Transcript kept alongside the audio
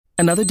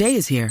Another day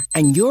is here,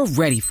 and you're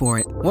ready for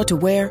it. What to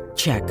wear?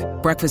 Check.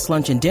 Breakfast,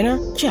 lunch, and dinner?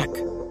 Check.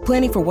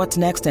 Planning for what's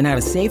next and how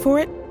to save for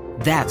it?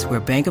 That's where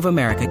Bank of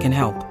America can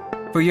help.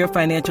 For your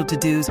financial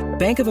to-dos,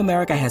 Bank of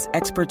America has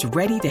experts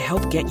ready to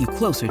help get you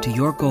closer to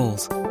your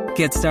goals.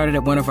 Get started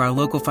at one of our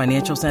local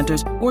financial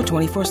centers or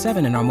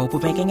 24/7 in our mobile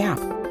banking app.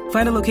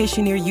 Find a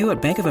location near you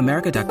at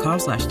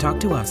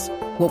bankofamerica.com/talktous.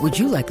 What would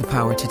you like the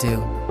power to do?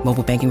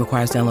 Mobile banking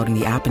requires downloading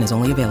the app and is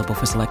only available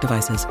for select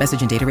devices.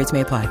 Message and data rates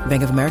may apply.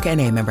 Bank of America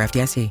N.A., member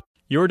FDIC.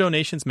 Your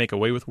donations make A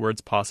Way with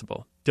Words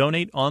possible.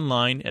 Donate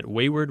online at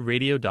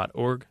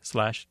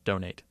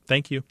waywardradio.org/donate.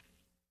 Thank you.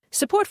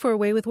 Support for A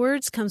Way with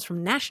Words comes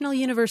from National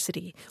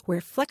University,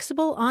 where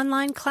flexible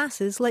online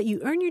classes let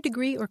you earn your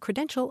degree or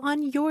credential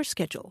on your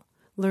schedule.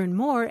 Learn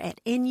more at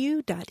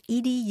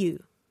nu.edu.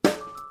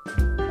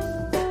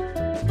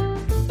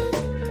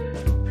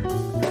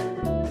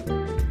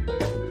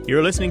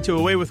 You're listening to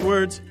A Way with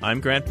Words.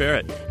 I'm Grant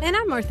Barrett. And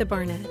I'm Martha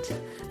Barnett.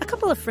 A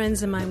couple of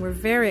friends of mine were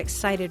very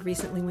excited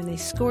recently when they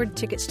scored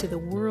tickets to the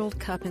World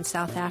Cup in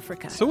South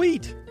Africa.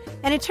 Sweet.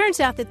 And it turns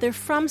out that they're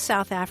from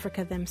South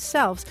Africa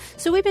themselves.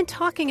 So we've been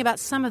talking about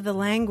some of the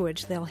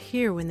language they'll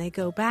hear when they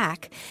go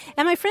back.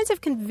 And my friends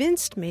have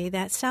convinced me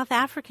that South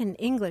African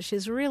English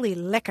is really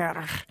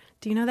lekker.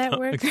 Do you know that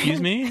word? Excuse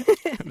me?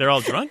 They're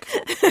all drunk?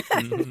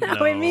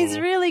 No, it means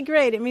really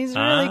great. It means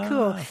really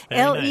cool.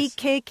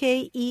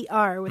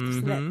 Lekker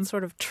with that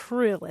sort of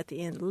trill at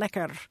the end.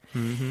 Lekker.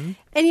 Mm-hmm.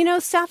 And you know,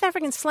 South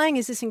African slang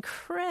is this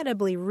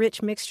incredibly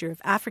rich mixture of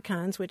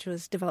Afrikaans, which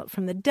was developed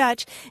from the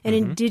Dutch, and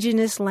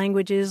indigenous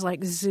languages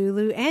like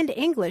Zulu and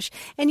English.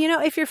 And you know,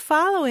 if you're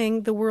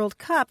following the World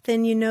Cup,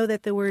 then you know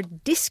that the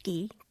word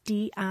diski,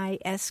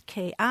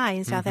 D-I-S-K-I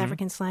in South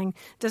African slang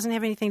doesn't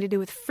have anything to do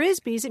with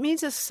frisbees. It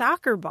means a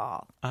soccer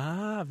ball.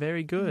 Ah,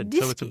 very good. Diski.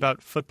 So it's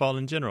about football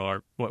in general,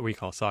 or what we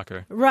call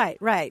soccer. Right,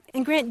 right.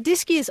 And Grant,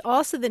 diski is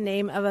also the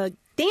name of a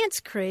dance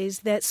craze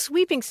that's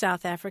sweeping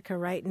South Africa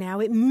right now.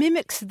 It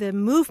mimics the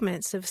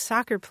movements of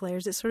soccer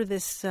players. It's sort of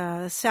this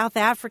South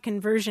African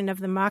version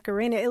of the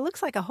Macarena. It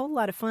looks like a whole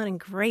lot of fun and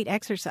great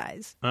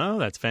exercise. Oh,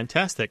 that's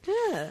fantastic.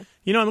 Yeah.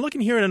 You know, I'm looking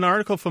here at an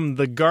article from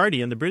The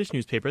Guardian, the British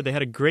newspaper. They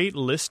had a great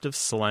list of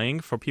slang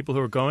for people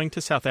who are going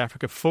to South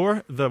Africa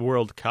for the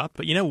World Cup.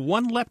 But, you know,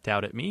 one leapt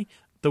out at me,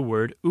 the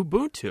word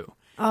Ubuntu.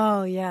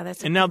 Oh, yeah,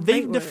 that's a And now great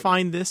they've word.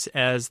 defined this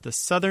as the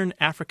Southern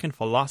African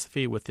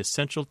philosophy with the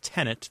essential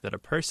tenet that a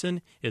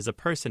person is a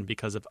person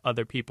because of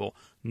other people.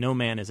 No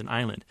man is an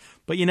island.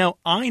 But, you know,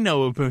 I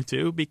know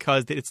Ubuntu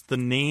because it's the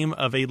name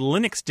of a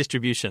Linux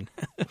distribution.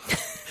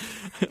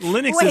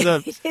 Linux is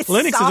an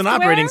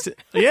operating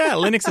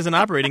Linux is an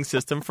operating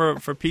system for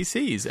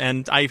PCs,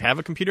 and I have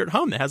a computer at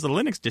home that has a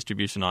Linux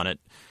distribution on it.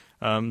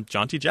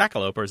 Jaunty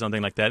Jackalope or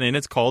something like that, and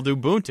it's called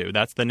Ubuntu.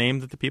 That's the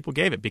name that the people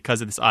gave it because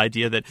of this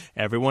idea that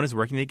everyone is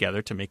working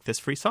together to make this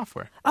free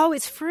software. Oh,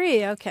 it's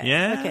free. Okay.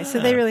 Yeah. Okay, so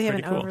they really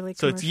haven't cool. overly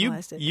So it's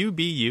commercialized it.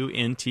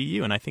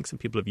 Ubuntu, and I think some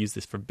people have used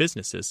this for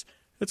businesses.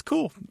 It's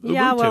cool.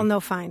 Yeah, Ubuntu. well, no,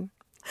 fine.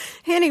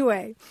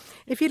 Anyway,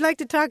 if you'd like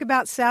to talk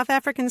about South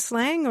African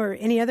slang or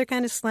any other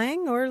kind of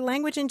slang or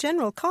language in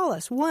general, call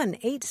us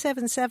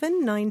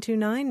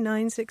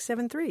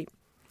 1-877-929-9673.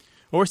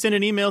 Or send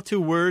an email to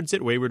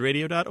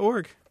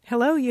words@waywardradio.org.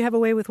 Hello, you have a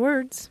way with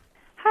words.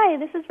 Hi,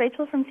 this is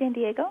Rachel from San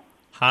Diego.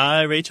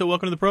 Hi, Rachel.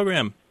 Welcome to the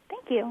program.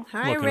 Thank you.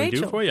 Hi, what can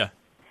Rachel. we do for you?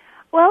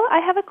 Well, I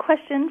have a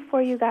question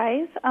for you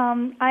guys.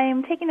 I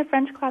am taking a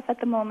French class at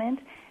the moment,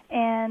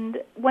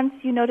 and once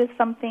you notice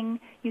something,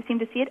 you seem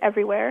to see it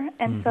everywhere.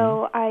 And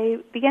so I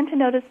began to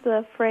notice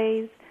the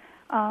phrase,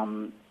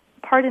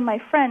 pardon my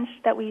French,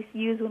 that we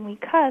use when we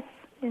cuss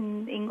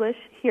in English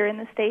here in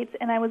the States,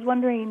 and I was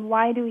wondering,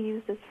 why do we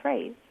use this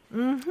phrase?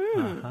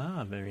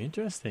 Very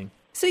interesting.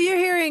 So you're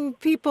hearing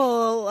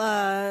people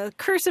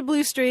curse a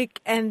blue streak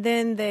and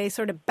then they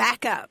sort of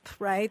back up,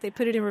 right? They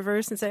put it in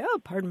reverse and say, oh,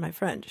 pardon my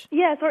French.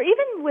 Yes, or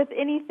even with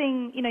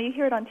anything, you know, you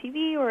hear it on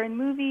TV or in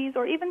movies,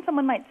 or even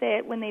someone might say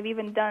it when they've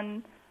even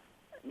done,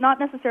 not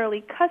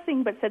necessarily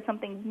cussing, but said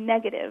something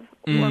negative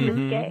or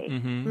risque.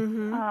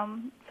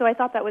 So I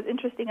thought that was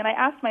interesting. And I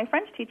asked my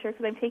French teacher,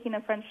 because I'm taking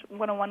a French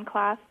 101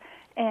 class,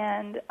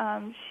 and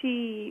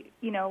she,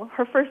 you know,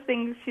 her first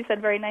thing she said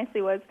very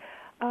nicely was,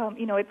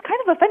 you know, it's kind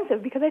of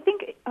offensive because I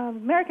think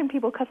American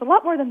people cuss a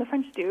lot more than the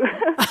French do.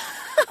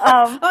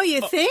 Oh, you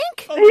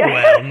think?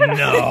 Well,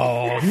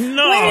 no.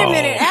 Wait a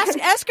minute.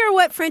 Ask her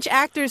what French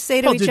actors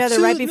say to each other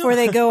right before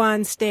they go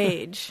on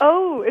stage.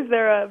 Oh, is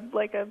there a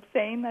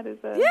saying that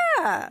is a...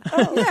 Yeah.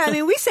 Yeah, I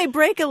mean, we say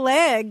break a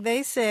leg.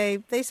 They say,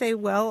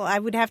 well, I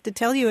would have to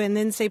tell you and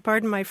then say,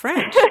 pardon my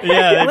French.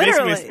 Yeah,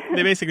 Literally.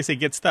 they basically say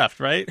get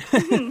stuffed, right?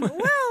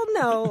 Well,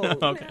 no.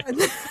 Okay.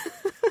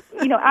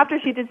 You know, after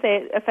she did say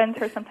it offends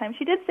her sometimes,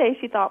 she did say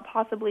she thought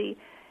possibly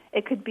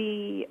it could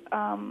be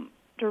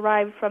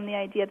derived from the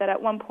idea that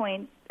at one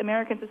point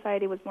American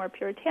society was more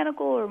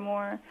puritanical or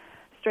more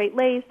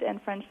straight-laced,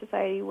 and French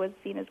society was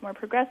seen as more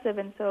progressive,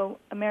 and so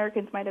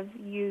Americans might have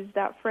used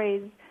that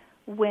phrase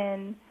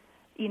when,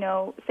 you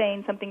know,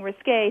 saying something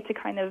risque to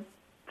kind of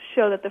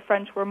show that the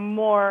French were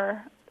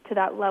more to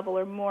that level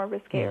or more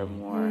risque or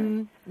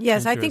more.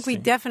 Yes, I think we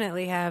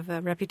definitely have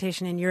a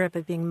reputation in Europe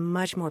of being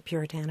much more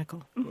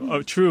puritanical.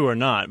 Oh, true or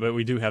not, but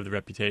we do have the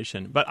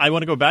reputation. But I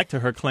want to go back to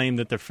her claim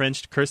that the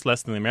French curse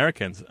less than the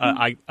Americans.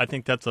 I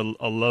think that's a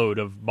load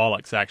of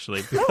bollocks,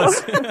 actually.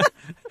 Because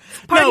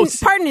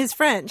pardon his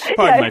French.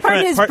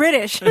 Pardon his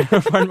British.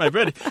 Pardon my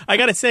British. I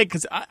got to say,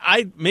 because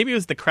I maybe it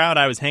was the crowd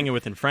I was hanging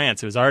with in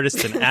France. It was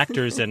artists and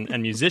actors and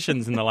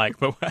musicians and the like.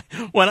 But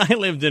when I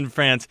lived in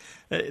France,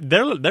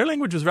 their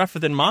language was rougher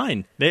than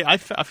mine. I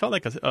felt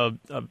like a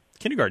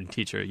kindergarten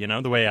teacher,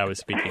 the way I was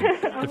speaking.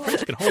 The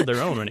French can hold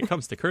their own when it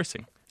comes to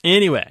cursing.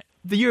 Anyway,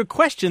 your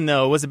question,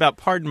 though, was about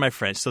pardon my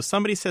French. So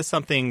somebody says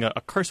something,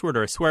 a curse word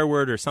or a swear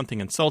word or something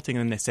insulting,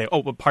 and they say, oh,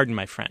 well, pardon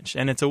my French.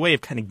 And it's a way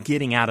of kind of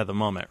getting out of the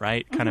moment,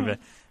 right? Kind of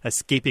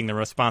escaping the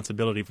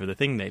responsibility for the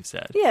thing they've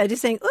said. Yeah,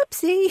 just saying,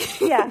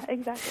 oopsie. Yeah,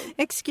 exactly.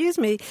 Excuse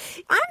me.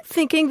 I'm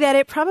thinking that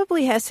it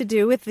probably has to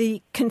do with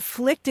the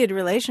conflicted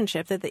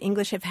relationship that the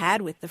English have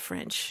had with the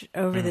French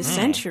over the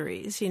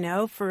centuries.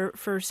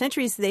 For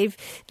centuries,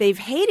 they've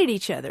hated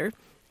each other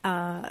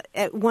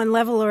at one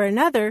level or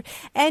another,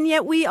 and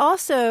yet we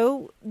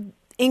also,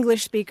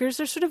 English speakers,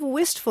 are sort of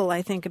wistful,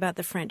 I think, about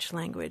the French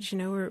language.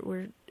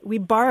 We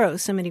borrow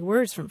so many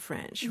words from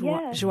French,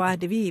 joie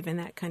de vivre and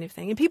that kind of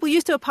thing. And people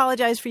used to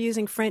apologize for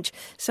using French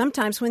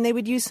sometimes when they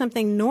would use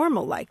something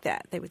normal like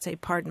that. They would say,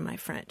 pardon my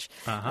French.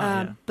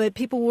 But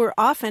people were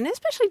often,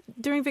 especially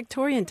during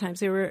Victorian times,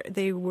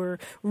 they were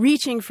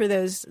reaching for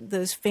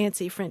those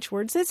fancy French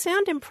words that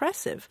sound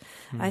impressive,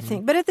 I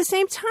think. But at the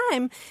same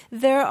time,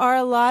 there are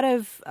a lot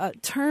of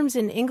terms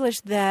in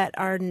English that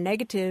are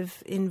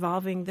negative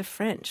involving the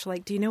French.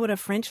 Like, do you know what a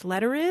French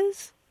letter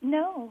is?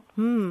 No.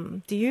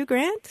 Do you,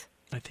 Grant?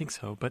 I think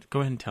so, but go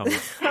ahead and tell me.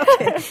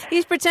 Okay.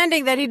 He's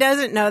pretending that he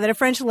doesn't know that a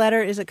French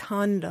letter is a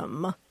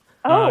condom.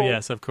 Oh,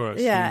 yes, of course.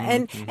 Yeah,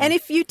 and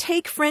if you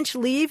take French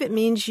leave, it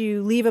means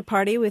you leave a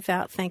party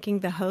without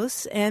thanking the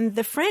hosts. And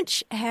the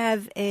French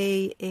have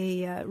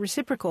a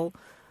reciprocal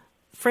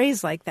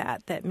phrase like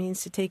that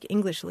means to take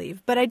English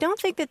leave. But I don't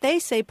think that they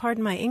say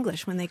pardon my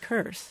English when they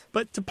curse.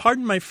 But to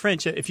pardon my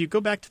French, if you go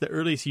back to the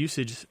earliest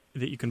usage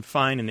that you can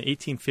find in the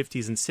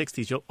 1850s and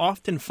 60s, you'll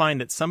often find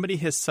that somebody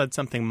has said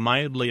something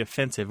mildly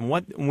offensive.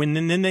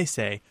 And then they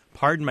say,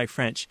 pardon my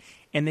French,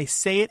 and they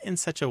say it in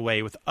such a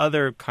way with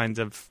other kinds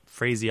of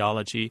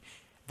phraseology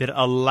that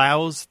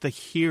allows the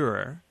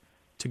hearer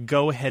to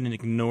go ahead and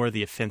ignore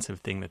the offensive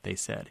thing that they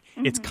said.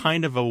 It's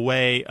kind of a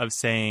way of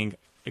saying,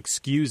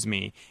 excuse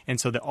me, and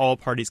so that all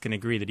parties can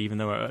agree that even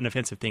though an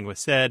offensive thing was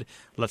said,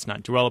 let's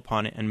not dwell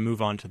upon it and move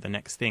on to the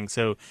next thing.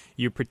 So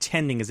you're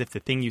pretending as if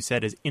the thing you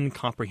said is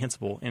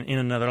incomprehensible in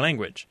another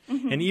language.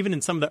 And even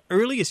in some of the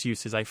earliest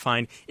uses, I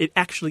find it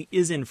actually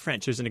is in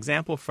French. There's an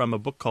example from a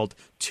book called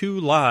Two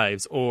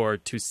Lives, or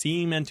To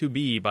Seem and To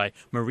Be, by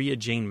Maria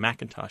Jane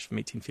Mackintosh from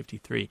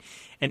 1853.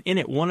 And in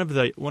it, one of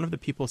the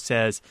people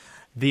says,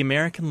 the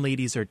American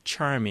ladies are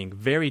charming,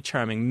 very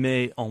charming,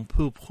 mais un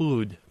peu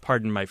prude,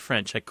 pardon my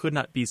French. I could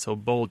not be so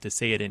bold to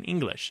say it in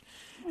English.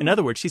 In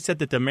other words, she said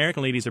that the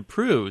American ladies are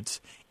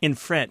prudes in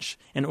French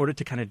in order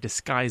to kind of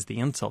disguise the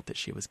insult that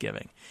she was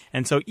giving.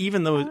 And so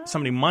even though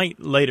somebody might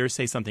later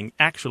say something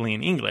actually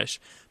in English,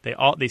 they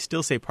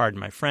still say pardon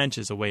my French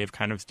as a way of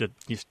kind of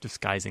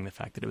disguising the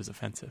fact that it was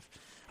offensive,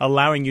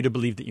 allowing you to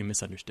believe that you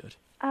misunderstood.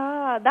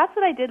 That's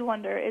what I did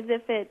wonder, is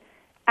if it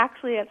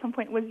actually at some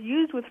point was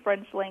used with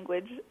French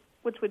language,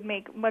 which would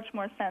make much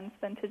more sense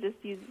than to just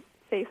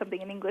say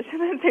something in English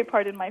and then say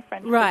pardon my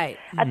French. Right.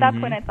 At that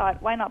point I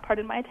thought, why not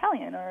pardon my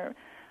Italian or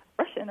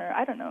Russian or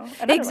I don't know.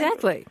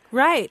 Exactly.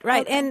 Right.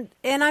 Okay.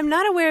 And I'm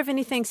not aware of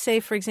anything, say,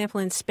 for example,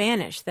 in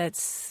Spanish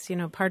that's,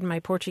 pardon my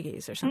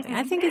Portuguese or something.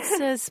 I think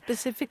it's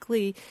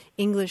specifically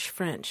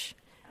English-French.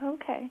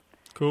 Okay.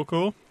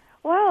 Cool.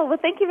 Wow. Well,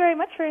 thank you very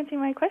much for answering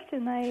my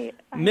question. Mais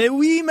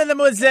oui,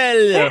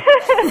 mademoiselle!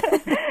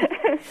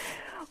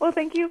 Well,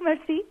 thank you.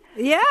 Merci.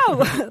 Yeah.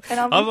 And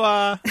au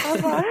revoir. Au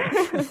revoir.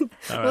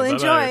 Well,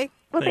 enjoy.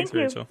 Well, Thanks, thank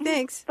you. Rachel.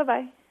 Thanks.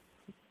 Bye-bye.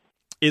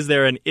 Is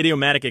there an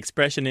idiomatic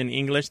expression in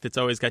English that's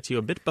always got you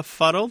a bit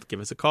befuddled? Give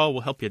us a call.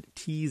 We'll help you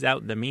tease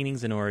out the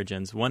meanings and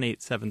origins.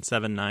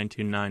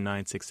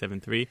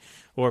 1-877-929-9673.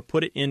 Or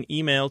put it in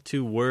email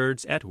to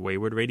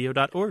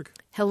words@waywardradio.org.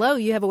 Hello,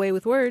 you have a way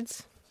with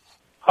words.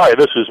 Hi,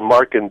 this is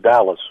Mark in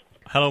Dallas.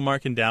 Hello,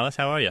 Mark in Dallas.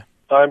 How are you?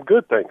 I'm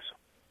good, thanks.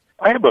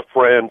 I have a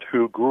friend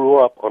who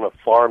grew up on a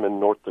farm in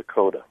North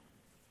Dakota.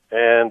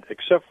 And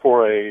except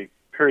for a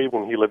period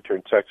when he lived here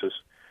in Texas,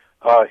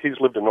 he's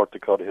lived in North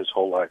Dakota his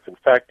whole life. In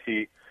fact,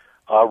 he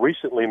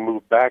recently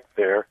moved back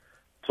there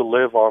to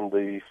live on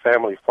the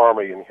family farm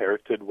he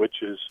inherited,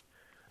 which is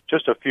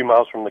just a few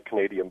miles from the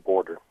Canadian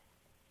border.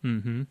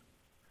 Mm-hmm.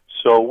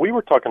 So we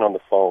were talking on the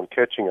phone,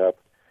 catching up,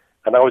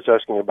 and I was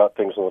asking about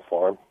things on the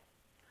farm.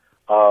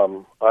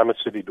 I'm a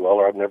city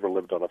dweller. I've never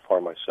lived on a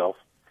farm myself.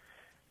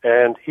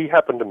 And he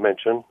happened to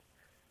mention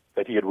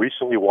that he had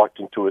recently walked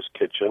into his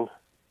kitchen,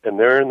 and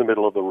there in the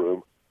middle of the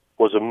room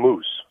was a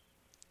moose.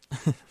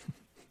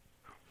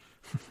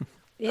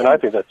 Yeah. And I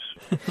think that's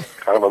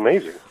kind of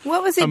amazing.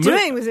 What was it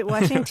doing? Was it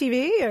watching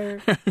TV or?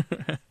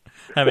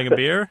 Having a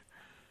beer?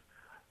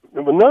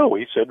 Well, no,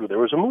 he said there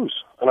was a moose.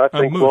 And I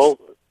think, well,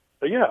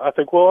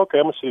 okay,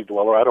 I'm a city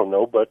dweller. I don't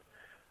know, but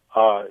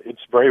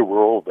it's very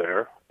rural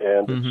there,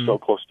 and it's so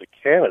close to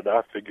Canada.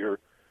 I figure,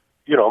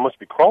 I must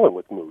be crawling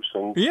with moose.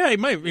 And yeah, he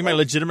might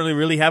legitimately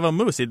really have a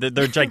moose.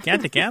 They're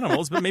gigantic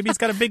animals, but maybe he's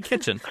got a big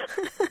kitchen.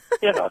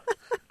 Yeah.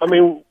 I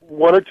mean,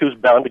 one or two is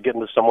bound to get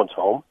into someone's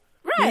home.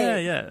 Right.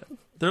 Yeah.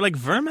 They're like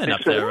vermin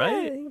up there,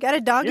 right? You got a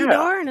doggy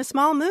door and a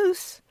small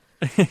moose.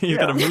 He's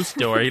got a moose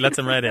door. He lets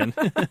him right in.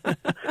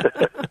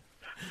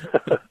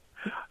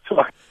 So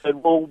I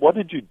said, well, what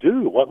did you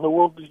do? What in the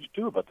world did you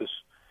do about this?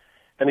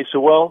 And he said,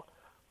 well,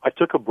 I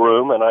took a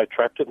broom and I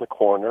trapped it in the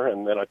corner,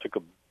 and then I took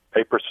a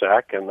paper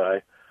sack and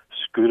I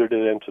scooted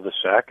it into the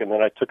sack, and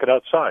then I took it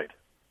outside.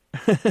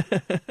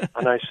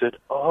 And I said,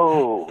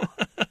 oh,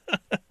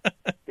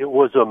 it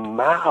was a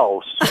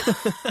mouse.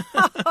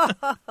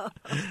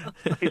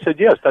 He said,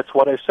 yes, that's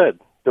what I said.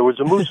 There was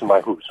a moose in my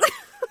hoose.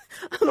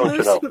 Don't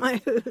you know? In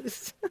my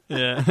hoose.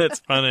 Yeah, that's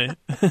funny.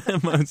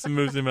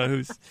 Moose in my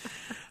hoose.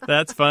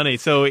 That's funny.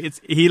 So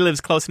he lives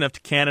close enough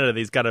to Canada that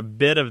he's got a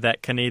bit of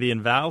that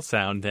Canadian vowel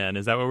sound then.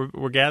 Is that what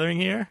we're gathering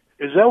here?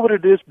 Is that what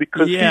it is?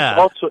 Because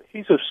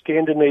he's of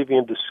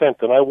Scandinavian descent,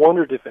 and I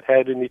wondered if it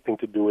had anything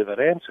to do with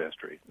that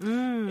ancestry.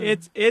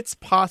 It's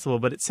possible,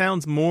 but it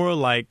sounds more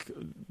like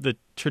the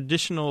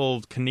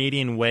traditional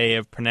Canadian way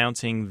of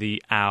pronouncing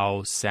the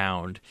ow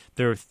sound.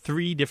 There are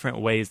 3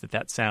 different ways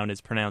that sound is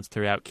pronounced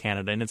throughout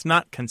Canada, and it's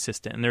not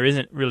consistent, and there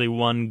isn't really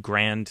one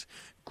great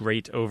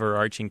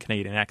overarching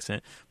Canadian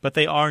accent, but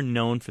they are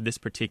known for this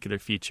particular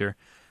feature.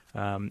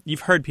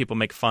 You've heard people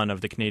make fun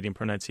of the Canadian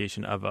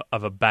pronunciation of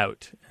a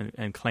bout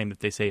and claim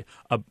that they say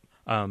a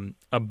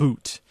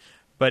boot,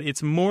 but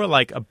it's more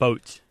like a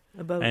boat.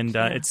 A boat, and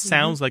it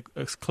sounds like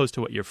close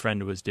to what your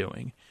friend was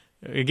doing.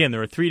 Again,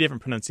 there are 3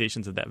 different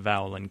pronunciations of that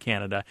vowel in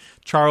Canada.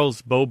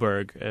 Charles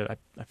Boberg, I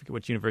forget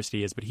which university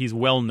he is, but he's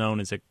well known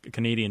as a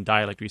Canadian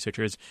dialect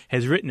researcher,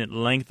 has written at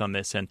length on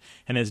this and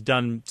has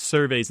done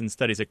surveys and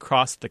studies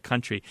across the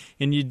country.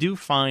 And you do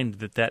find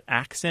that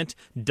accent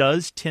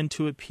does tend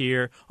to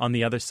appear on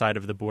the other side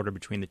of the border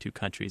between the 2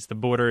 countries. The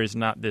border is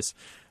not this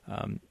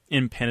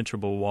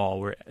impenetrable wall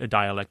where a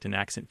dialect and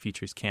accent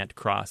features can't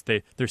cross.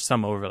 There's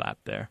some overlap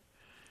there.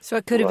 So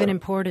it could have been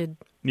imported.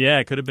 Yeah,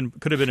 it could have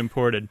been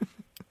imported.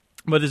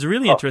 But it's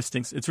really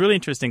interesting. It's really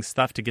interesting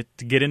stuff to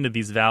get into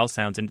these vowel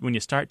sounds, and when you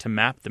start to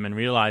map them and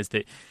realize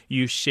that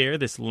you share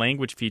this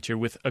language feature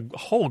with a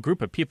whole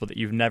group of people that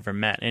you've never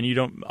met, and you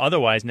don't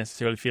otherwise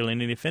necessarily feel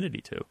any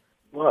affinity to.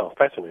 Wow,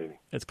 fascinating.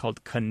 It's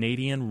called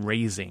Canadian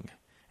raising,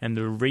 and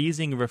the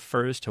raising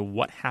refers to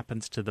what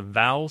happens to the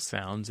vowel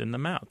sounds in the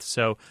mouth.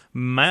 So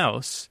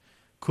mouse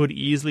could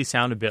easily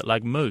sound a bit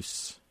like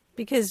moose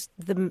Because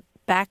the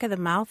back of the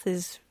mouth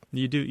is...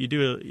 You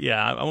do.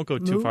 Yeah, I won't go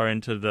too far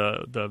into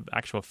the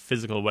actual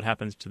physical, what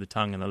happens to the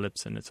tongue and the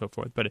lips and so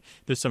forth. But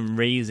there's some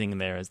raising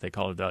there, as they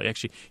call it.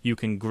 Actually, you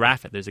can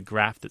graph it. There's a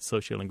graph that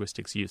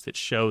sociolinguistics use that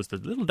shows the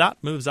little dot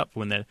moves up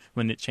when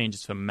it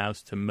changes from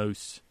mouse to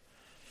moose.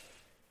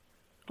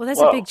 Well,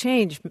 that's a big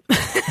change.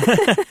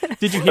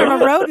 Did you hear?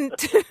 From a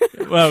rodent.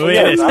 Well,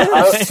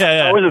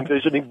 I was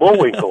envisioning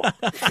Bullwinkle.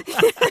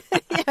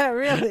 Yeah,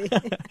 really.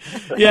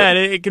 Yeah, and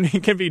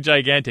it can be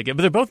gigantic, but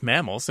they're both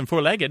mammals and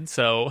 4-legged,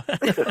 so.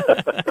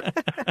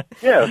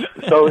 Yes,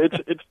 so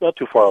it's not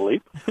too far a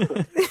leap.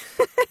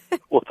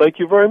 Well, thank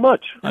you very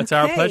much. It's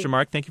our pleasure,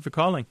 Mark. Thank you for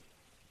calling.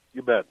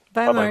 You bet.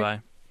 Bye, Mark.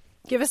 Bye.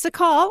 Give us a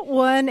call,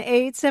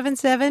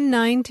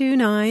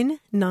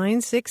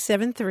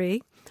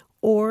 1-877-929-9673,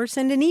 or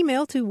send an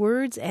email to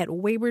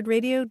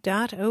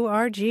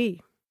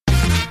words@waywardradio.org.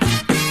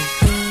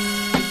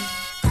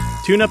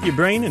 Tune up your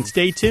brain and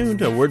stay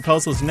tuned. A Word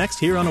Puzzle's next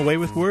here on Away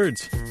with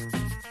Words.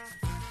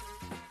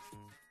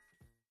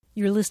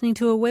 You're listening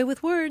to Away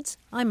with Words.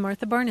 I'm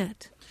Martha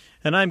Barnett.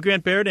 And I'm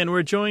Grant Baird, and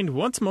we're joined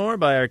once more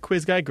by our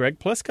quiz guy, Greg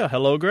Pliska.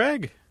 Hello,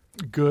 Greg.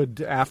 Good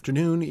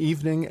afternoon,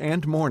 evening,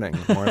 and morning,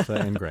 Martha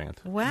and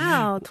Grant.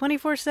 Wow,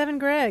 24/7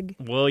 Greg.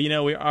 Well,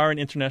 we are an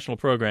international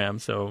program,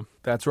 so...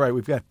 That's right.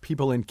 We've got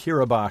people in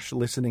Kiribati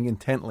listening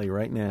intently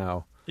right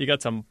now. You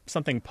got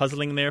something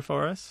puzzling there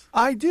for us?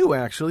 I do,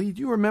 actually. Do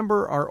you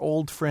remember our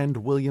old friend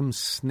William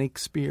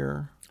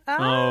Shakespeare?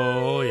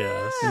 Oh,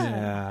 yes.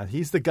 Yeah,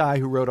 he's the guy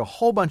who wrote a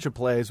whole bunch of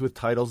plays with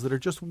titles that are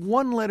just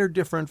one letter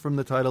different from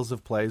the titles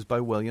of plays by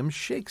William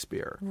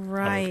Shakespeare.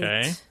 Right.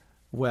 Okay.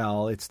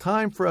 Well, it's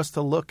time for us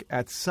to look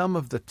at some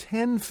of the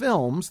 10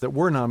 films that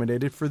were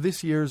nominated for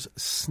this year's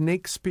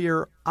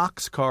Shakespeare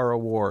Oscar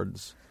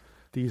Awards.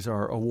 These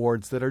are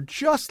awards that are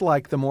just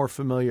like the more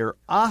familiar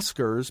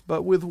Oscars,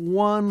 but with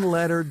one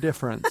letter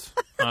difference.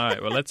 All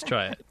right, well, let's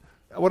try it.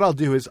 What I'll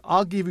do is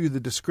I'll give you the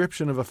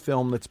description of a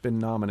film that's been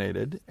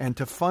nominated, and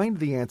to find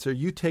the answer,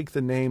 you take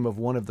the name of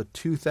one of the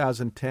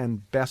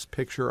 2010 Best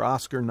Picture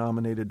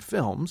Oscar-nominated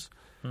films,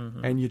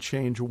 and you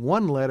change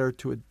one letter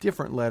to a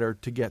different letter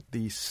to get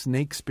the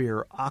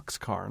Shakespeare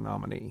Oscar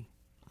nominee.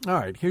 All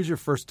right, here's your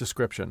first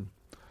description.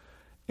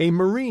 A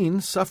Marine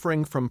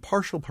suffering from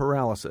partial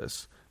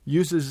paralysis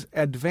uses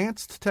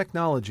advanced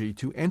technology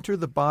to enter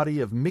the body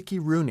of Mickey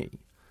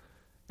Rooney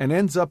and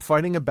ends up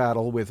fighting a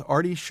battle with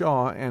Artie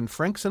Shaw and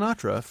Frank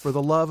Sinatra for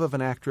the love of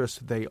an actress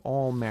they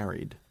all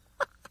married.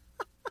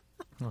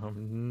 Oh,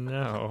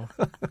 no.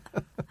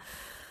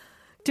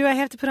 Do I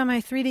have to put on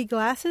my 3D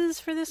glasses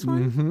for this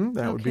one? Mm-hmm.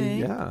 That would be,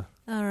 yeah.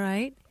 All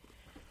right.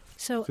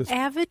 So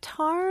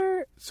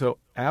Avatar... So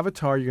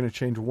Avatar, you're going to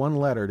change one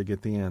letter to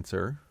get the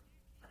answer.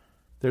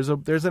 There's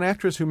an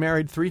actress who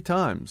married 3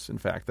 times, in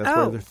fact. That's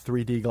why they're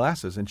 3D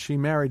glasses. And she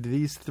married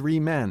these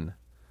 3 men.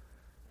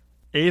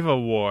 Ava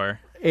War.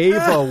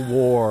 Ava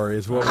War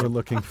is what we're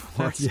looking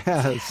for. That's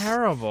yes.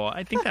 terrible.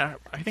 I think I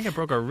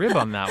broke a rib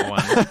on that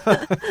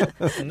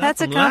one. That's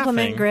a compliment,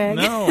 laughing. Greg.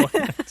 No.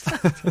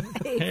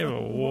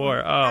 Ava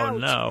War. Oh, ouch,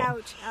 no.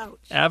 Ouch.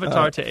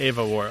 Avatar to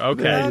Ava War.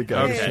 Okay. There you go.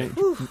 Okay.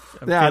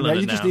 Yeah, feeling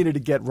you it just now. needed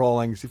to get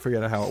rolling so you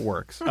forget how it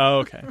works. Oh,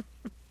 okay.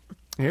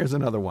 Here's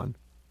another one.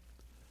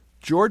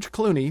 George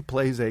Clooney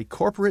plays a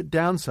corporate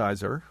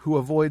downsizer who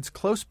avoids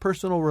close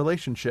personal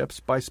relationships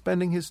by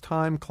spending his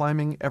time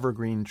climbing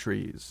evergreen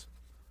trees.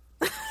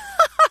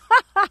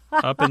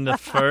 Up in the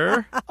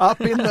fur?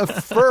 Up in the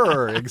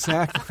fur,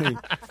 exactly.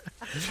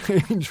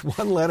 Change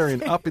one letter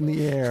in up in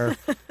the air,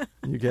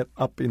 you get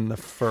up in the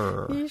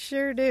fur. You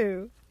sure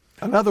do.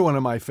 Another one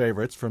of my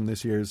favorites from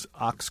this year's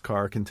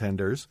Oscar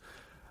contenders.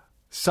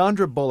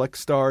 Sandra Bullock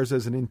stars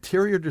as an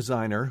interior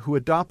designer who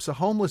adopts a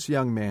homeless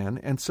young man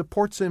and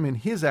supports him in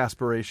his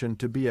aspiration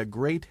to be a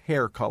great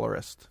hair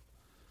colorist.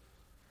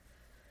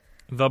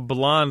 The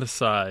Blonde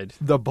Side.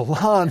 The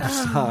Blonde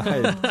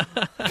Side.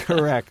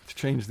 Correct.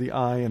 Change the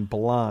I in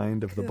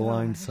blind of the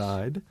blind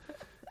side.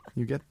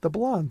 You get the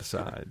blonde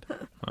side.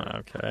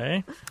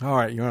 Okay. All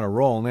right, you're on a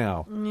roll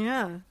now.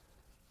 Yeah.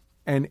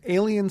 An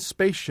alien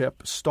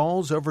spaceship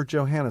stalls over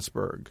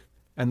Johannesburg,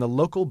 and the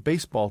local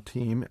baseball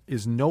team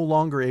is no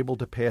longer able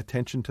to pay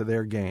attention to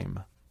their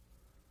game.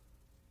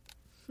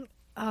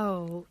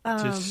 Oh.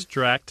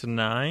 Distract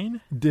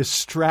 9?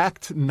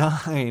 Distract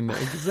 9,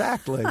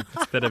 exactly.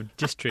 Instead of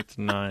District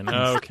 9.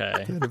 Okay.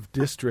 Instead of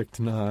District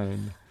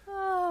 9.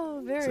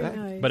 Oh, very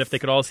Exactly. nice. But if they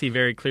could all see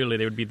very clearly,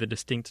 they would be the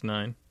Distinct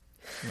 9.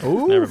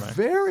 Ooh, Never mind.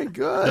 very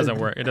good. It doesn't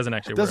work. It doesn't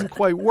actually It doesn't work.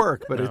 quite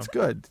work, but No. it's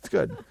good. It's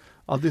good.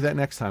 I'll do that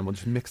next time. We'll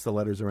just mix the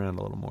letters around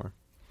a little more.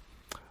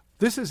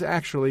 This is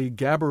actually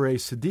Gabourey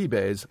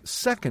Sidibe's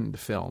second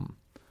film,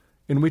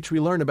 in which we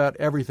learn about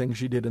everything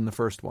she did in the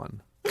first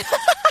one.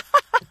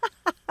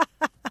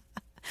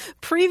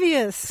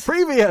 Previous.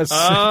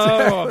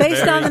 Oh,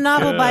 Based on very the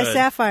novel by good.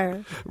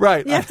 Sapphire.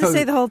 Right. You have to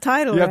say the whole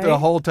title, You have right? the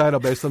whole title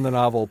based on the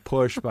novel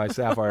Push by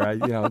Sapphire.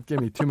 Give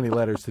me too many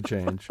letters to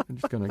change. I'm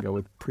just going to go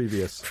with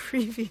previous.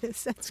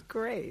 Previous. That's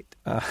great.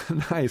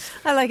 Nice.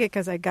 I like it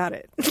because I got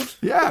it.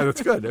 Yeah,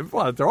 that's good.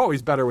 Well, they're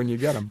always better when you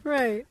get them.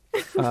 Right.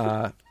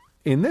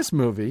 In this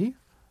movie,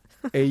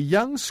 a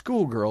young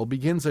schoolgirl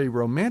begins a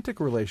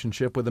romantic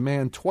relationship with a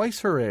man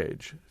twice her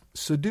age,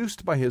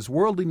 seduced by his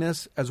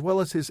worldliness as well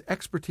as his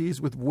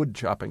expertise with wood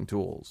chopping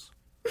tools.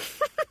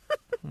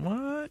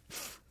 What?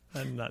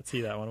 I did not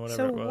see that one, whatever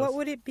So it was. what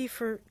would it be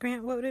for,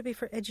 Grant, what would it be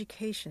for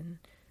education?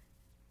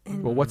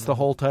 Well, what's the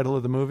whole title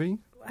of the movie?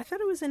 I thought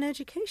it was an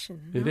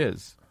education. It no?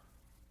 is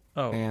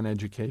Oh. An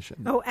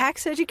Education. Oh,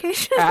 Axe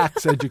Education?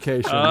 Axe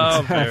Education. Oh,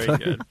 exactly. very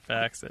good.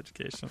 Facts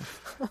education.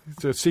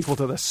 It's a sequel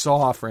to the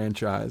Saw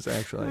franchise,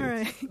 actually. All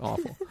It's right.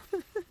 awful.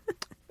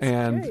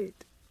 And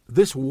Great.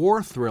 this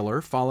war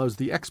thriller follows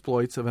the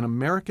exploits of an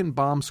American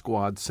bomb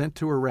squad sent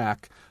to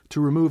Iraq to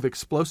remove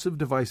explosive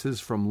devices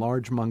from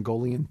large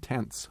Mongolian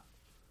tents.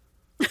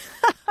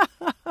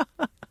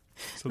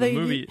 So the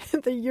movie.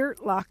 The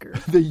Yurt Locker.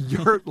 The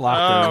Yurt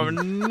Locker. Oh,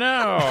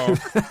 no.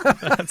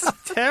 That's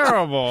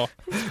terrible.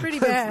 It's pretty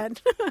bad.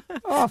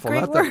 Awful.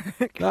 Great not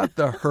work. not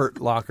the Hurt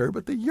Locker,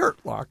 but the Yurt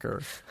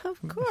Locker. Of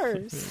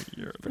course.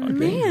 You're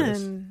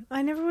dangerous. Man,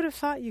 I never would have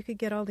thought you could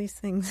get all these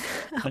things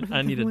out of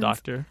I need a ones.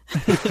 doctor.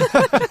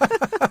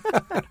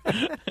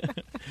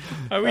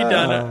 Are we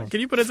done? Can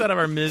you put us out of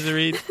our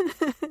misery?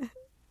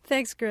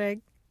 Thanks,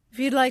 Greg. If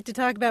you'd like to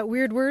talk about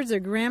weird words or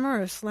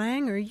grammar or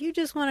slang, or you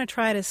just want to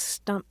try to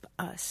stump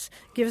us,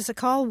 give us a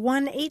call,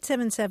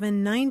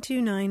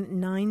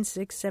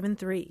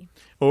 1-877-929-9673.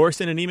 Or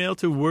send an email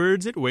to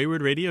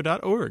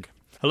words@waywardradio.org.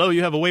 Hello,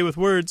 you have a way with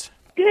words.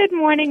 Good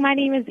morning. My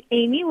name is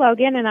Amy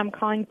Logan, and I'm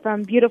calling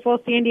from beautiful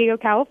San Diego,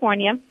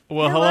 California.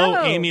 Well, hello,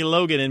 Hello. Amy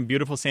Logan in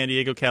beautiful San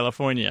Diego,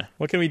 California.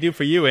 What can we do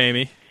for you,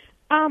 Amy?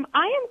 I am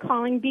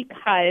calling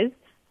because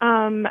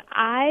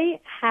I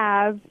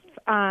have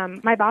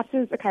my boss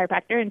is a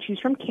chiropractor, and she's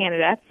from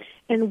Canada,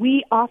 and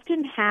we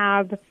often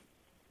have,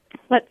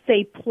 let's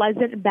say,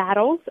 pleasant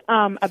battles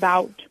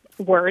about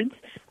words.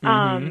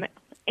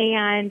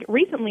 And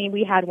recently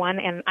we had one,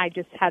 and I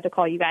just had to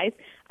call you guys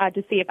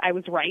to see if I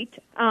was right.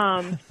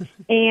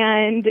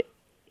 And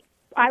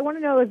I want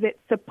to know, is it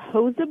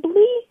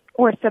supposedly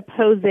or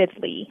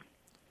supposedly?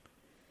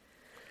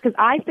 Because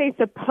I say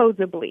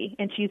supposedly,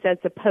 and she says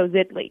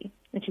supposedly,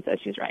 and she says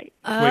she's right.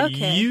 Well,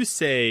 Okay. you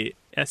say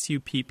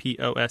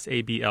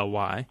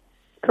SUPPOSABLY,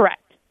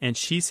 Correct. and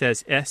she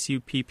says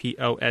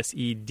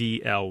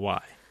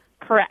SUPPOSEDLY.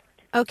 Correct.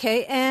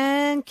 Okay,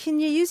 and can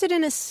you use it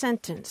in a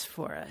sentence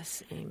for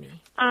us,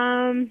 Amy?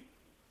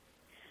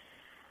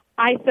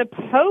 I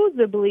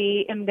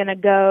supposedly am going to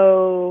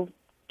go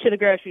to the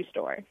grocery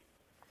store.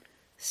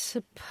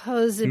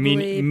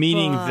 Supposedly,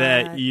 meaning but...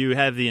 that you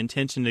have the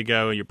intention to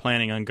go, you're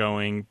planning on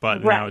going,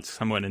 but now it's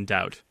somewhat in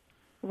doubt.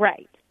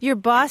 Right. Your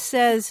boss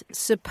says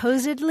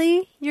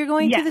supposedly you're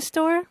going to the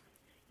store?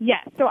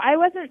 Yes. So I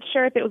wasn't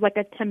sure if it was like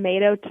a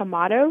tomato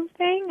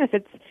thing,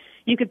 if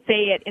you could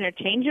say it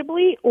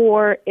interchangeably,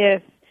 or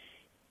if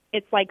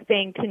it's like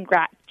saying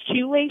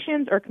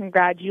congratulations or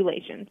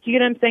congratulations. Do you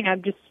get what I'm saying?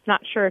 I'm just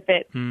not sure if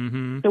it's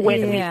the way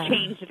that we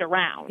changed it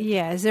around.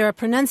 Yeah. Is there a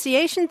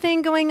pronunciation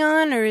thing going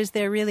on, or is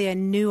there really a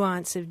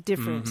nuance of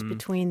difference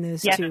between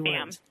those two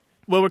words?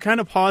 Well, we're kind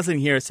of pausing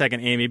here a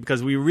second, Amy,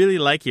 because we really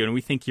like you and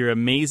we think you're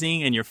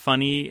amazing and you're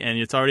funny and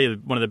it's already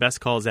one of the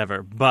best calls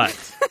ever.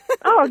 But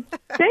oh,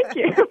 thank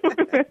you.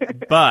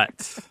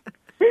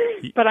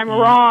 But I'm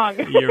wrong.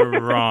 You're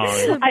wrong.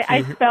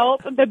 I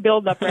felt the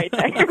build-up right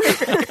there.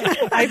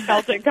 I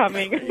felt it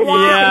coming.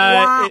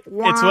 Yeah,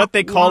 it's what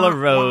they call a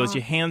rose.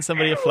 You hand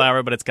somebody a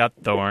flower, but it's got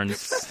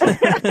thorns.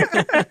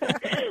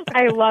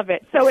 I love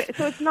it. So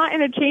it's not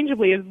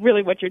interchangeably is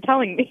really what you're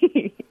telling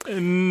me.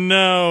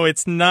 No,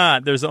 it's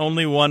not. There's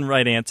only one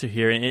right answer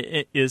here, and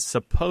it is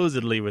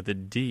supposedly with a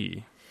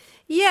D.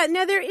 Yeah,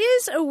 now there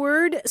is a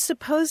word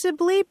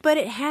supposedly, but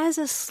it has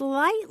a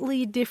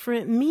slightly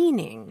different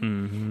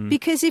meaning.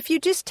 Because if you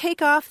just take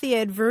off the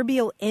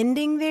adverbial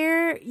ending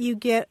there, you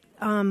get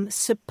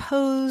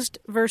supposed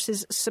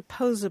versus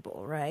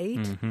supposable,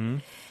 right?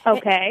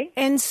 Okay.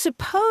 And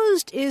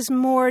supposed is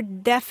more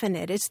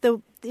definite. It's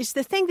the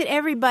thing that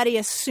everybody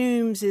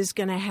assumes is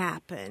going to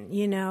happen,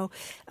 you know.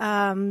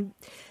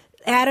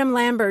 Adam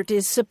Lambert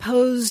is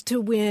supposed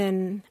to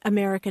win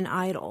American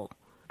Idol.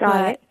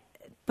 Got it.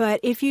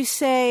 But if you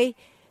say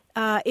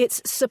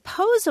it's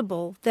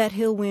supposable that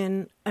he'll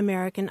win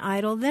American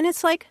Idol, then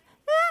it's like,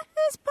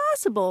 it's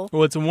possible.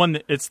 Well, it's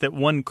that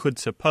one could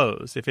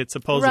suppose. If it's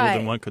supposable,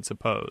 then one could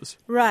suppose.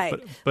 Right.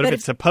 But if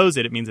it's supposed,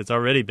 it means it's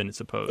already been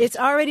supposed. It's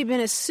already been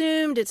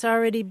assumed. It's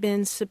already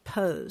been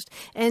supposed.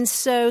 And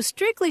so,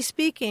 strictly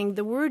speaking,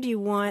 the word you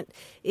want,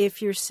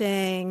 if you're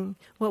saying,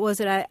 what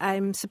was it,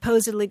 I'm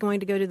supposedly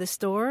going to go to the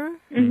store?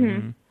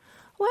 Well,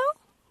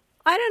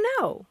 I don't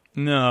know.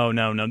 No.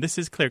 This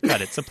is clear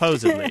cut. It's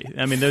supposedly.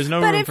 I mean, there's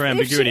no room for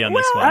ambiguity on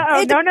this one. No.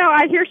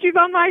 I hear she's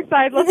on my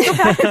side. Let's go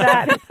back to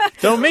that.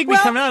 Don't make me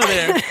come out of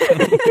there.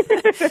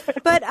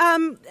 But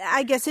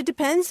I guess it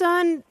depends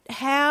on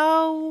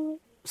how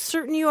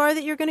certain you are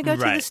that you're going to go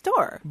to the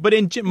store. But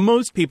in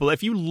most people,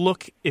 if you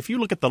look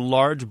at the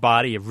large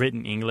body of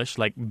written English,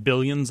 like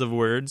billions of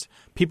words,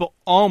 people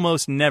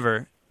almost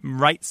never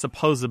write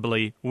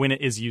supposedly when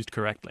it is used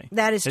correctly.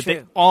 That is true.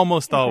 They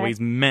almost always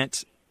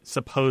meant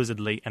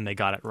supposedly, and they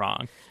got it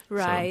wrong.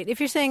 Right. So,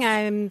 if you're saying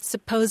I'm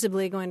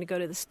supposedly going to go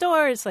to the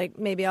store, it's like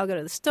maybe I'll go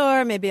to the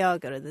store, maybe I'll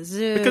go to the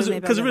zoo. Because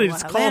really,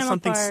 to call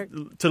something park.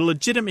 to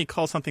legitimately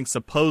call something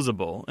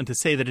supposable and to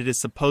say that it is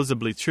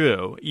supposedly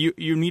true,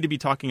 you need to be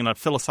talking on a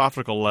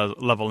philosophical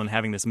level and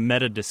having this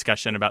meta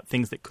discussion about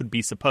things that could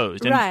be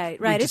supposed. And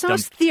right. It's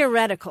almost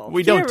theoretical.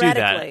 We don't do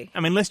that. I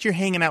mean, unless you're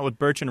hanging out with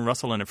Bertrand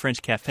Russell in a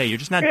French cafe, you're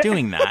just not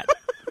doing that.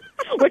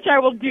 Which I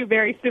will do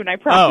very soon, I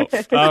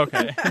promise. Oh,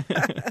 okay.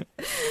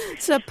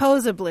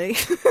 Supposedly.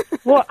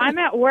 Well, I'm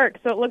at work,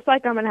 so it looks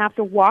like I'm going to have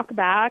to walk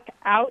back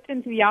out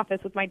into the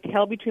office with my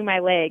tail between my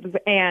legs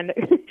and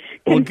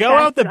go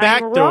out the back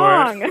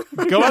door.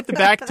 Go out the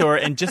back door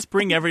and just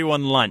bring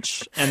everyone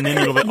lunch, and then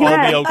it'll all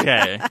be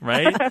okay,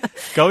 right?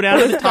 Go down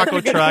to the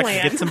taco truck,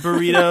 get some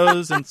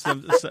burritos and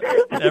some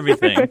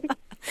everything.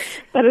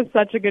 That is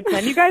such a good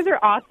plan. You guys are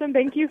awesome.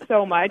 Thank you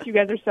so much. You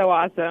guys are so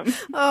awesome.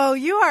 Oh,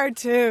 you are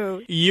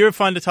too. You're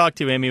fun to talk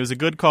to, Amy. It was a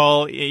good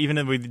call, even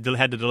if we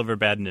had to deliver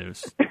bad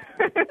news.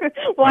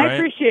 Well, I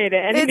appreciate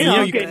it. And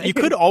you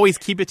could always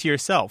keep it to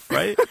yourself,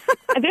 right?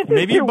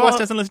 Maybe your boss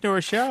doesn't listen to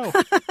our show.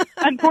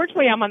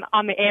 Unfortunately, I'm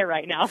on the air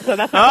right now, so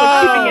that's why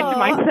I'm keeping it to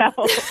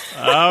myself.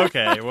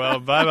 Okay.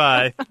 Well,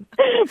 bye-bye.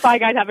 Bye,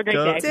 guys. Have a great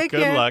day. Take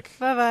good care. Luck.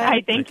 Bye-bye. All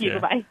right, thank you.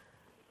 Bye-bye.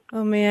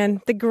 Oh,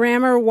 man. The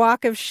grammar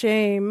walk of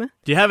shame.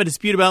 Do you have a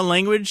dispute about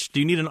language? Do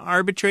you need an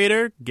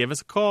arbitrator? Give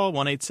us a call,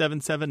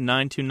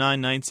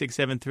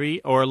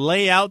 1-877-929-9673, or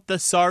lay out the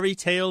sorry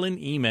tale in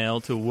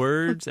email to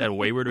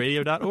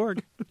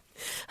words@waywardradio.org.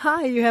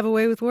 Hi, you have a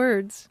way with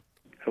words.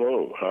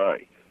 Hello,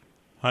 hi.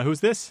 Hi, who's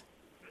this?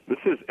 This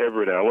is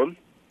Everett Allen.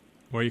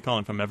 Where are you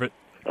calling from, Everett?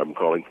 I'm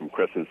calling from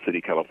Crescent City,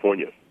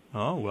 California.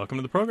 Oh, welcome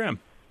to the program.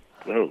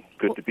 Oh,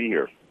 good to be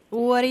here.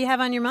 What do you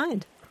have on your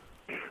mind?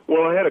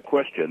 Well, I had a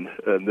question.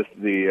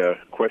 The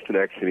question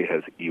actually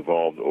has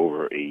evolved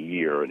over a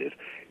year, and it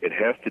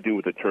has to do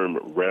with the term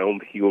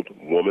round-heeled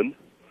woman.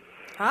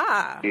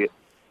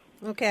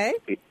 Okay.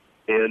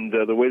 And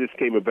the way this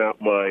came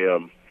about,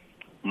 my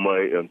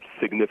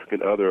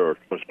significant other, or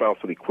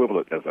spousal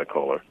equivalent, as I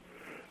call her,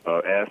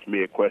 asked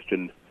me a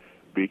question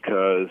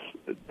because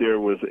there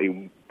was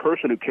a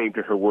person who came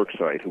to her work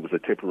site who was a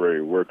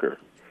temporary worker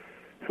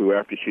who,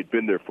 after she'd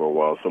been there for a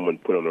while, someone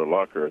put on her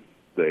locker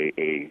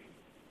a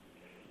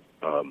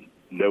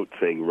note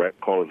saying,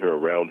 calling her a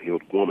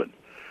round-heeled woman.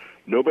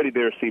 Nobody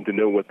there seemed to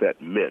know what that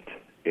meant,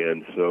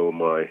 And so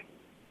my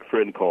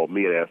friend called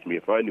me and asked me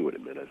if I knew what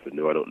it meant. I said,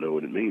 no, I don't know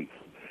what it means.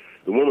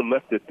 The woman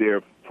left it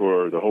there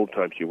for the whole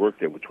time she worked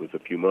there, which was a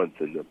few months.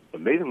 And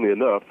amazingly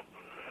enough,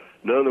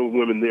 none of the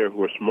women there who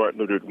were smart,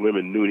 literate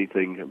women knew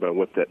anything about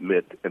what that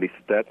meant, at least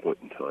at that point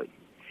in time.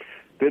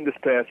 Then this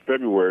past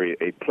February,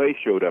 a play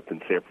showed up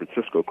in San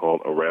Francisco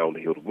called A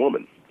Round-Heeled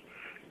Woman.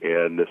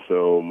 And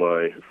so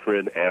my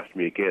friend asked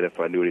me again if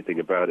I knew anything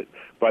about it.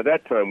 By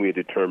that time, we had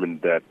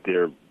determined that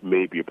there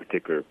may be a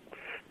particular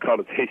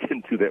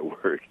connotation to that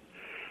word.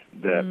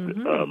 That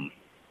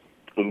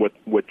and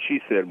what she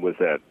said was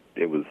that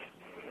it was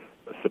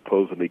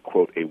supposedly,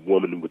 quote, a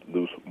woman with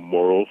loose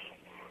morals,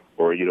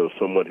 or,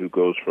 someone who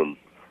goes from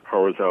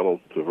horizontal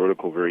to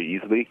vertical very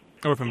easily.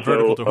 Or from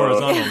vertical to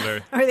horizontal.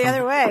 Or the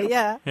other way,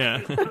 yeah.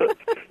 Yeah.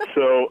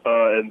 So,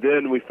 and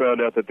then we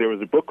found out that there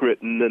was a book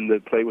written, and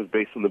the play was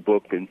based on the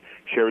book, and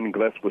Sharon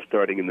Gless was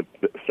starring in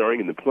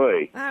the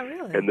play. Oh,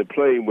 really? And the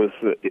play was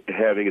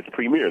having its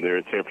premiere there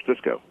in San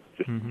Francisco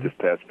this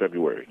past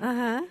February.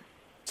 Uh-huh.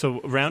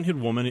 So,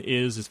 Round-Heeled Woman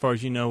is, as far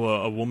as you know,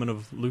 a woman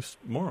of loose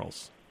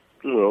morals.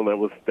 Well, that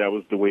was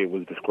the way it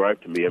was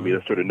described to me. I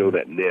mean, I sort of know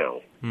that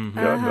now.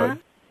 Uh-huh.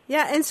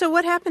 Yeah, and so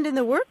what happened in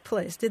the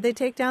workplace? Did they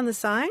take down the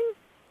sign?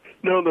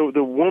 No,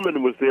 the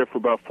woman was there for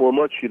about 4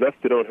 months. She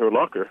left it on her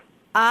locker.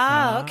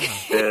 Ah,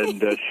 okay. And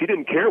she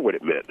didn't care what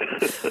it meant.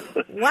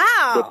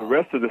 Wow. But the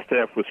rest of the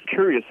staff was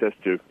curious as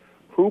to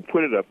who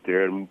put it up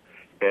there and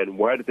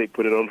why did they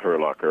put it on her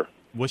locker.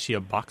 Was she a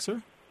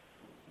boxer?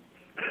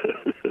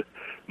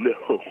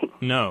 No.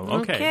 No,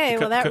 okay. Okay,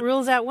 well, that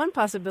rules out one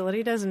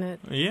possibility, doesn't it?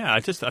 Yeah, I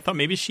thought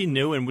maybe she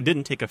knew and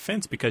didn't take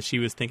offense because she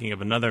was thinking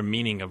of another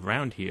meaning of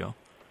round heel.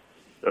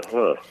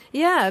 Uh-huh.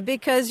 Yeah,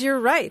 because you're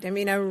right. I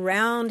mean, a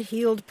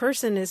round-heeled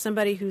person is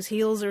somebody whose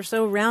heels are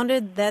so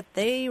rounded that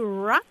they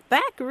rock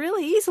back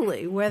really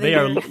easily. They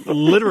are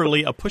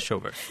literally a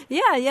pushover.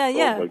 Yeah.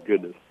 Oh, my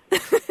goodness.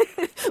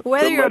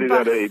 Whether somebody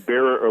that a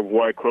bearer of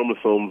Y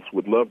chromosomes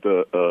would love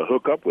to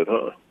hook up with,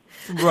 huh?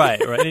 Right.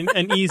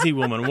 An easy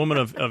woman, a woman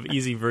of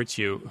easy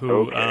virtue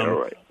who,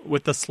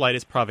 with the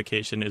slightest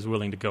provocation, is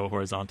willing to go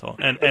horizontal.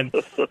 And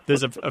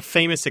there's a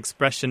famous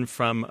expression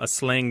from a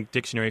slang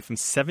dictionary from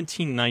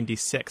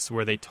 1796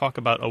 where they talk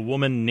about a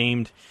woman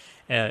named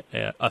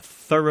a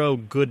thorough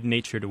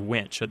good-natured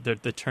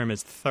wench. The term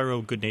is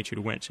thorough good-natured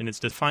wench, and it's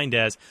defined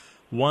as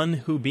one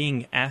who,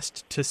 being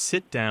asked to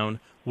sit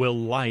down, will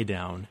lie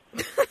down.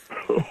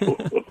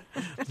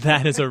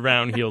 That is a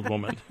round-heeled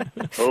woman.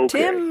 Okay.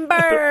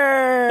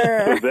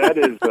 Timber! So that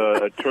is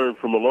a term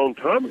from a long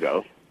time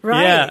ago.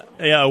 Right.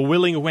 Yeah, a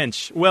willing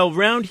wench. Well,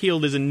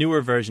 round-heeled is a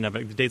newer version of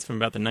it. It dates from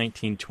about the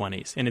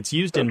 1920s, and it's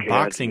used in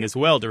boxing as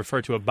well to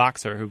refer to a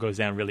boxer who goes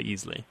down really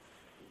easily.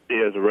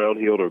 Yeah, as a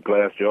round-heeled or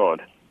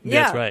glass-jawed.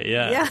 Yeah. That's right,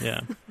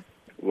 yeah.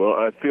 Well,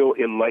 I feel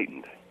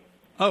enlightened.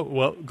 Oh,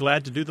 well,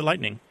 glad to do the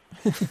lightning.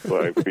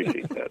 Well, I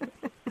appreciate that.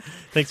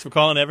 Thanks for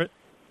calling, Everett.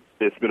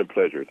 It's been a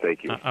pleasure.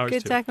 Thank you. Ours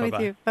Good too. talking Bye-bye.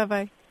 with you.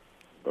 Bye-bye.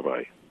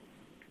 Bye-bye.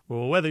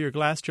 Well, whether you're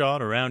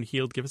glass-jawed or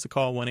round-heeled, give us a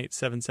call,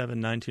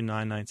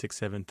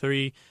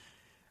 1-877-929-9673,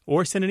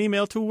 or send an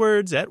email to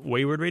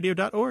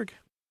words@waywardradio.org.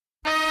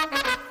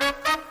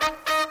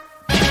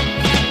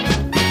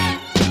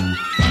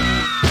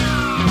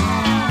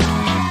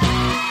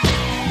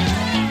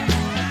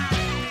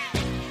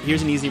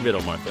 Here's an easy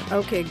riddle, Martha.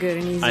 Okay, good,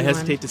 an easy I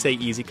hesitate one. to say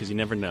easy because you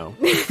never know.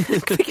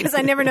 Because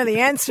I never know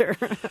the answer.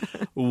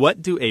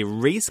 What do a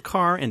race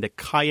car and a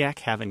kayak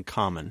have in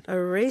common? A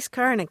race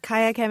car and a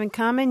kayak have in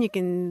common, they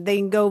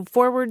can go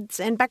forwards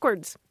and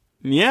backwards.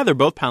 Yeah, they're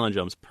both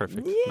palindromes.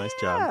 Perfect. Yeah, Nice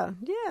job.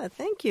 Yeah,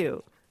 thank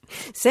you.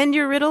 Send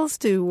your riddles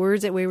to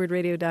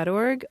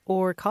words@waywardradio.org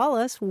or call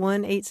us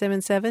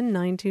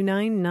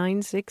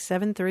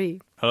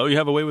 1-877-929-9673. Hello, you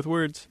have a way with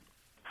words.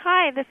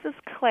 Hi, this is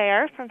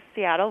Claire from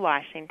Seattle,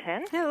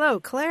 Washington. Hello,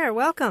 Claire.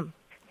 Welcome.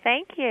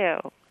 Thank you.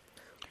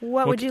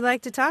 What would you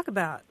like to talk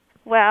about?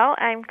 Well,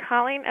 I'm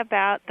calling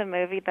about the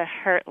movie The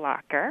Hurt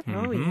Locker. Oh,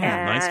 Mm-hmm.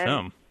 yeah. Nice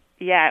film.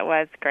 Yeah, it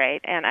was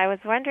great. And I was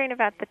wondering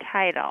about the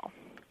title.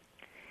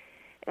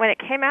 When it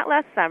came out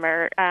last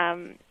summer,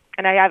 and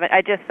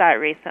I just saw it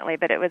recently,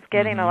 but it was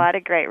getting a lot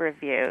of great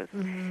reviews.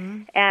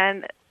 Mm-hmm.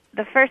 And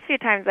the first few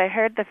times I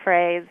heard the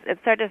phrase, it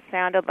sort of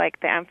sounded like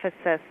the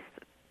emphasis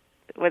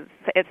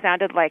it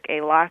sounded like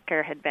a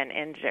locker had been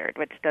injured,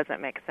 which doesn't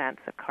make sense,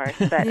 of course.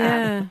 But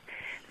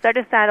sort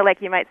of sounded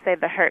like you might say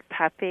the hurt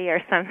puppy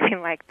or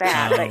something like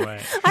that. Oh,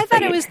 right. I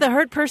thought it was the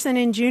hurt person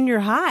in junior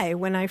high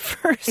when I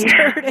first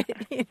heard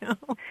it,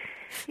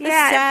 The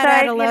sad so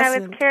I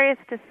adolescent. was curious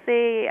to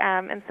see,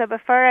 and so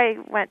before I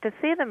went to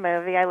see the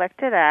movie, I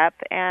looked it up,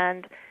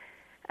 and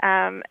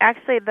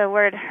actually the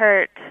word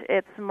hurt,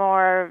 it's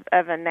more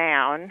of a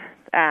noun.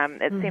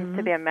 It seems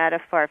to be a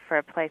metaphor for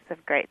a place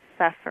of great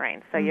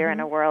suffering. So you're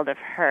in a world of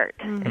hurt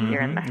if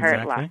you're in the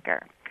hurt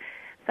locker.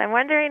 So I'm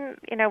wondering,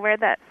 where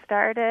that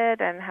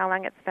started and how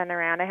long it's been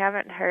around. I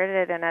haven't heard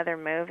it in other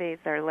movies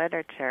or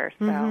literature.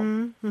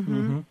 So.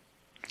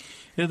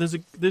 Yeah,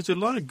 there's a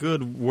lot of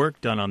good work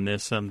done on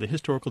this. The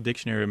Historical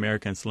Dictionary of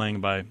American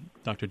Slang by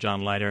Dr.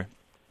 John Leiter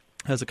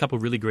has a couple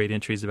really great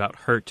entries about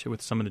hurt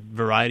with some of the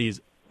varieties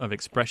of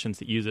expressions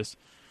that use this,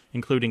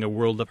 including a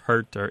world of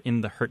hurt, or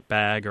in the hurt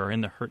bag, or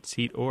in the hurt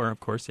seat, or, of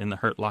course, in the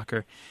hurt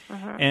locker.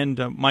 And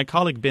my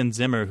colleague Ben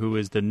Zimmer, who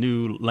is the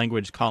new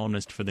language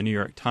columnist for the New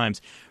York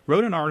Times,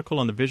 wrote an article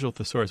on the Visual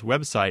Thesaurus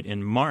website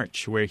in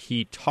March where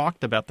he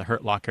talked about the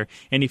hurt locker,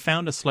 and he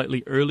found a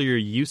slightly earlier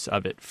use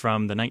of it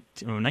from the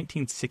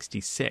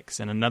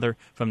 1966 and another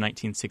from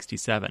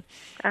 1967.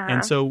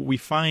 And so we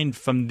find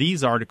from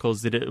these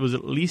articles that it was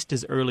at least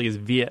as early as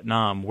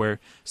Vietnam, where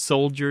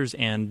soldiers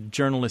and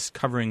journalists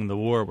covering the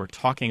war were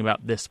talking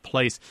about this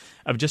place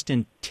of just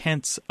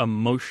intense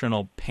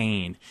emotional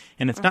pain.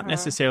 And it's not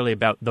necessarily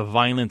about the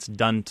violence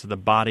done to the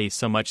body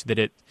so much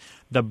that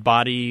the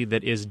body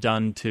that is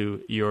done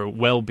to your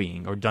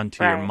well-being or done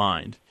to your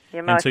mind. The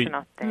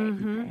emotional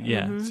thing.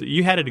 Yeah, so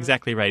you had it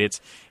exactly right.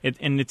 It's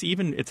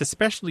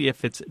especially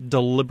if it's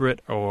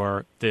deliberate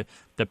or the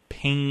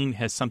pain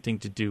has something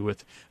to do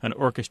with an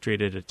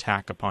orchestrated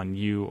attack upon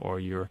you or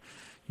your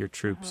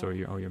troops or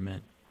your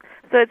men.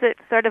 So is it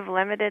sort of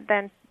limited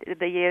then,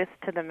 the use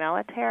to the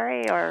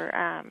military, or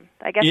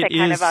I guess I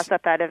kind of also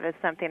thought of it as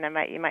something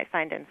that you might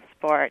find in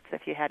sports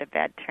if you had a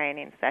bad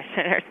training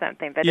session or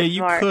something. But yeah,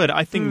 you could.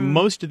 I think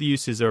most of the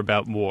uses are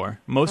about war.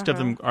 Most of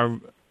them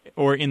are,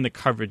 or in the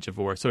coverage of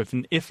war. So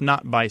if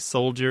not by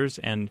soldiers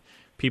and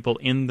people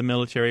in the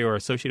military or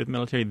associated with the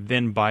military,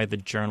 then by the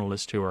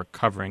journalists who are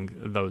covering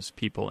those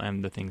people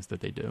and the things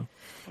that they do.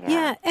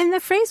 Yeah, and the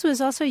phrase was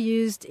also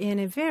used in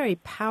a very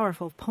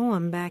powerful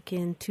poem back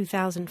in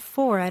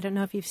 2004. I don't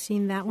know if you've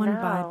seen that one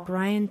by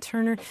Brian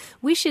Turner.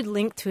 We should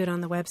link to it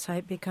on the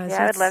website because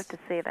I would love to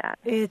see that.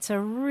 It's a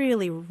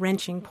really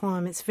wrenching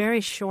poem. It's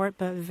very short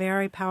but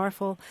very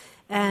powerful,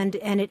 and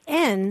it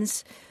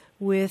ends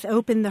with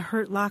 "Open the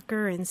hurt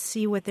locker and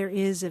see what there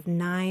is of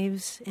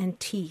knives and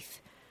teeth.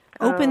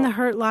 Open the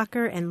hurt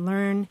locker and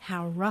learn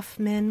how rough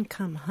men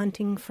come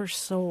hunting for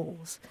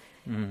souls."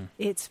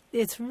 It's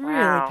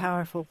really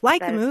powerful,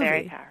 like the movie.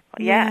 Very powerful.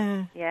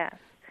 Yeah.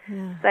 So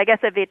I guess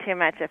it'd be too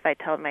much if I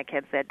told my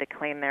kids they had to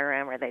clean their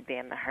room or they'd be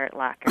in the hurt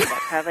locker. That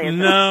probably isn't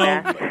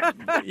the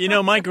best. You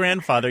know, my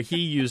grandfather, he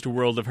used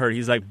World of Hurt.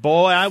 He's like,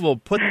 boy, I will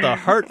put the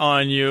hurt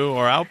on you,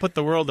 or I'll put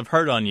the World of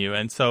Hurt on you.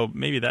 And so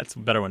maybe that's a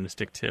better one to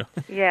stick to.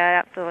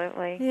 Yeah,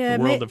 absolutely. Yeah,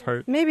 World of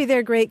Hurt. Maybe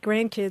their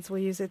great-grandkids will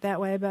use it that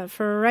way, but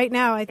for right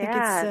now, I think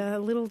it's a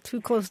little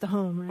too close to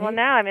home, right? Well,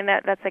 no, I mean,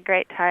 that's a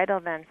great title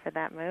then for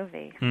that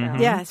movie. So.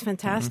 Yeah, it's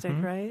fantastic,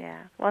 right?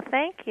 Yeah. Well,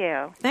 thank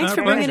you. Thanks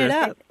for bringing it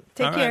up.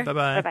 Take care. Right,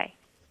 bye-bye. Bye-bye.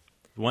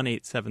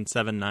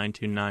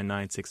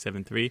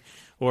 1-877-929-9673,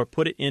 or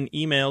put it in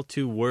email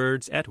to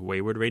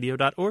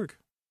words@waywardradio.org.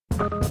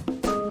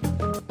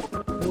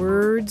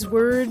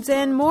 Words,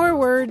 and more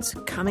words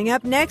coming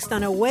up next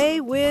on Away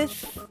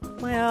with,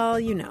 well,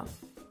 you know.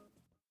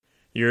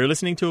 You're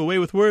listening to Away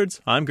with Words.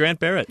 I'm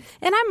Grant Barrett.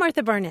 And I'm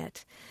Martha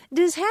Barnett.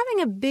 Does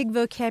having a big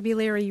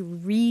vocabulary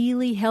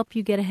really help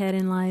you get ahead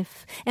in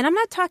life? And I'm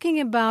not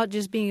talking about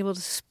just being able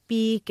to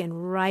speak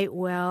and write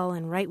well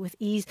and write with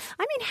ease.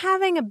 I mean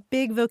having a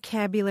big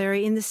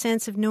vocabulary in the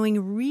sense of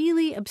knowing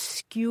really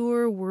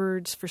obscure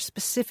words for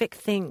specific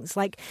things,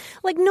 like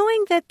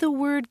knowing that the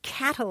word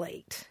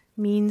catallate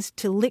means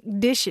to lick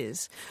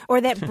dishes,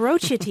 or that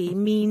brochety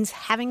means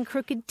having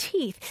crooked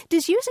teeth.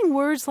 Does using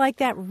words like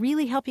that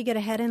really help you get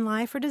ahead in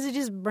life, or does it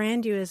just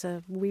brand you as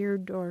a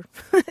weird or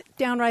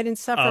downright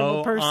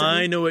insufferable person?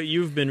 I know what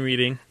you've been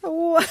reading.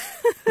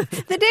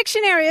 The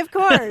dictionary, of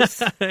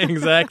course.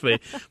 Exactly.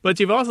 But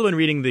you've also been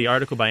reading the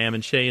article by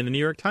Ammon Shea in the New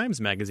York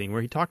Times Magazine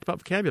where he talked about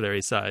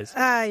vocabulary size.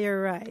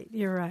 You're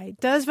right.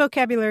 Does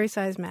vocabulary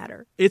size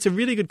matter? It's a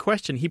really good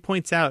question. He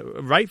points out,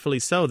 rightfully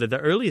so, that the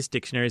earliest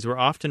dictionaries were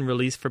often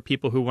released for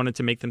people who wanted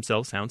to make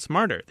themselves sound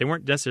smarter. They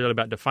weren't necessarily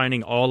about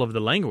defining all of the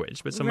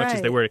language, but so much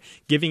as they were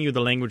giving you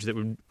the language that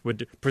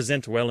would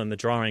present well in the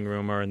drawing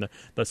room or in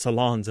the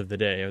salons of the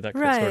day or that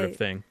sort of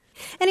thing.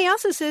 And he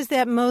also says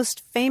that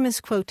most famous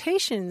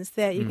quotations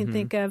that you can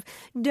think of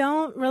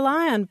don't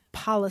rely on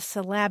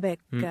polysyllabic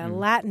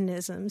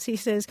Latinisms. He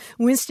says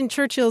Winston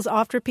Churchill's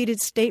oft-repeated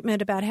statement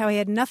about how he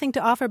had nothing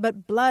to offer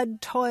but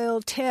blood,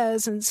 toil,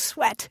 tears, and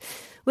sweat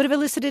would have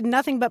elicited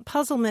nothing but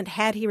puzzlement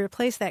had he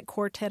replaced that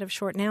quartet of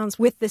short nouns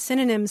with the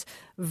synonyms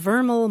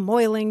vermal,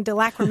 moiling,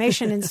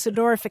 delacrimation, and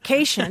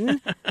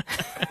sudorification.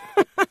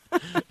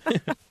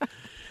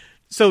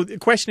 So the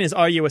question is,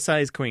 are you a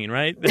size queen,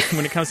 right?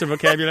 When it comes to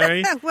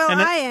vocabulary? Well,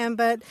 I am,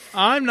 but...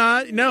 I'm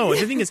not. No,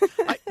 the thing is,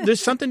 there's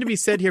something to be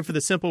said here for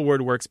the simple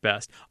word works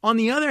best. On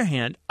the other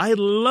hand, I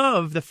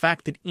love the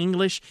fact that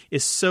English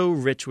is so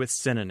rich with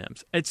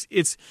synonyms.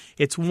 It's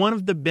one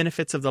of the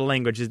benefits of the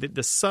language is that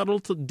the subtle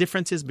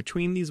differences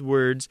between these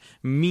words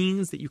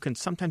means that you can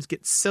sometimes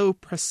get so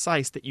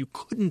precise that you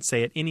couldn't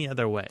say it any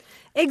other way.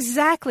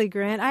 Exactly,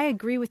 Grant. I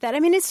agree with that.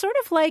 I mean, it's sort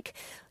of like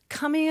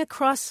coming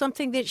across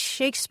something that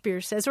Shakespeare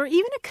says, or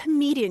even a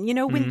comedian,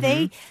 when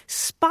they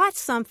spot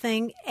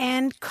something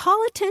and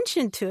call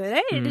attention to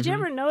it. Hey, did you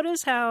ever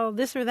notice how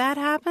this or that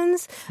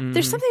happens?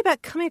 There's something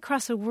about coming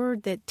across a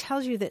word that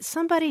tells you that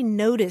somebody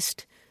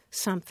noticed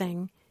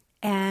something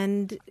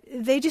And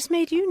they just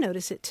made you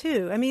notice it,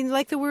 too. I mean,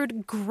 like the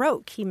word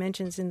groak he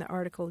mentions in the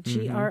article,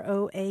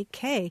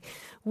 G-R-O-A-K,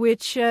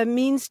 which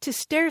means to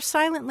stare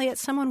silently at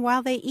someone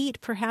while they eat,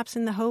 perhaps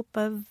in the hope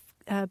of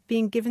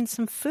being given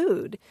some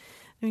food.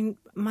 I mean,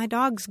 my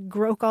dogs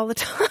groak all the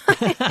time.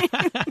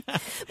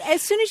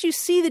 As soon as you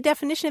see the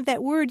definition of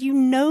that word, you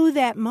know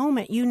that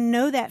moment, you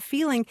know that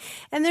feeling.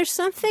 And there's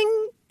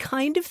something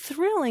kind of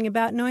thrilling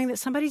about knowing that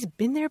somebody's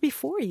been there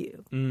before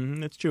you.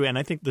 That's true. And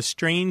I think the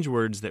strange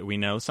words that we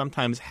know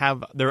sometimes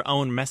have their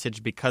own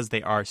message because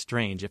they are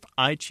strange. If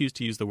I choose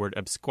to use the word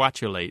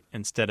absquatulate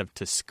instead of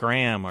to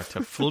scram or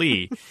to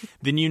flee,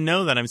 then you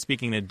know that I'm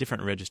speaking in a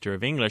different register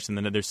of English and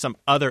then there's some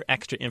other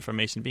extra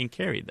information being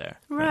carried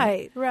there.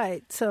 Right.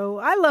 So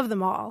I love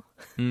them all.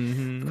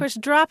 Of course,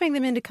 dropping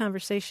them into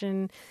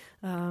conversation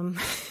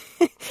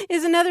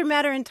is another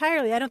matter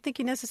entirely. I don't think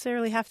you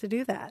necessarily have to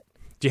do that.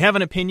 Do you have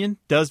an opinion?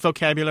 Does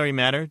vocabulary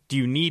matter? Do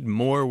you need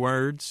more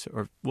words?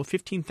 Or will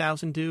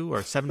 15,000 do?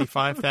 Or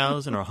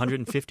 75,000? Or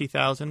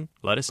 150,000?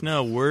 Let us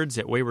know. Words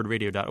at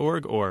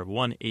waywardradio.org or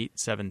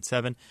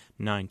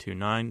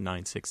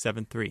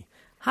 1-877-929-9673.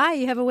 Hi,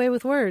 you have a way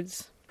with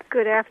words.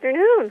 Good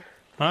afternoon.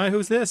 Hi,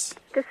 who's this?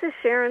 This is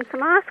Sharon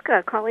from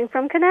Oscar, calling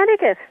from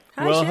Connecticut.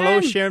 Hi, well, Sharon. hello,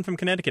 Sharon from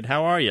Connecticut.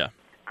 How are you?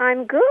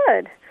 I'm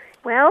good.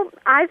 Well,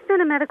 I've been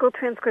a medical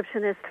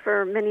transcriptionist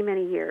for many,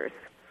 many years.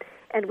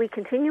 And we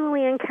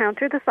continually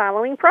encounter the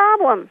following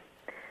problem.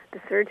 The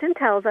surgeon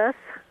tells us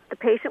the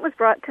patient was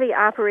brought to the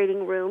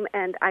operating room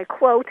and, I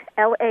quote,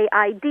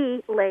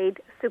 LAID,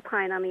 laid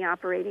supine on the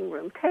operating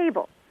room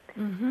table.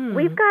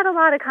 We've got a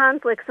lot of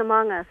conflicts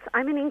among us.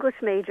 I'm an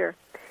English major.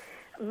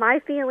 My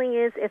feeling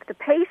is if the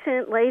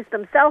patient lays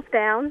themselves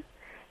down,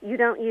 you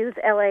don't use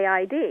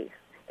LAID.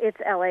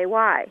 It's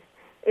LAY.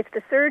 If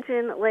the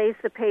surgeon lays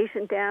the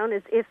patient down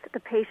as if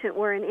the patient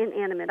were an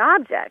inanimate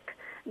object,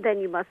 then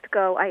you must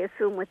go, I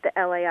assume, with the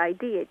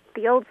LAID.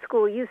 The old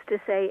school used to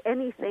say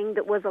anything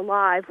that was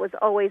alive was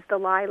always the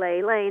lie,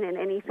 lay, lain, and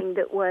anything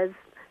that was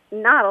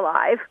not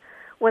alive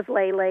was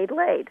lay, laid,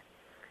 laid.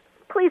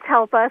 Please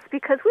help us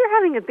because we're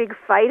having a big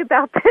fight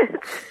about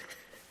this.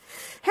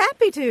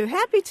 Happy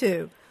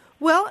to.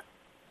 Well,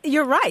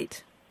 you're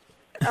right.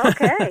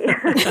 Okay.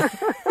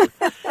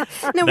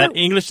 That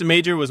English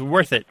major was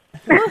worth it.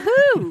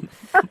 Woohoo!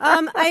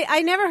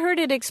 I never heard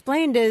it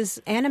explained as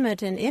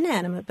animate and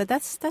inanimate, but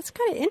that's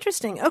kind of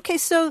interesting. Okay,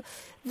 so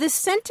the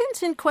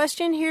sentence in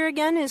question here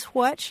again is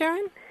what,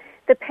 Sharon?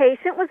 The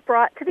patient was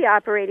brought to the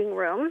operating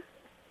room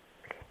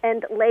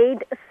and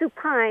laid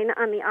supine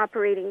on the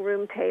operating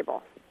room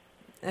table.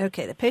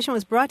 Okay, the patient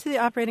was brought to the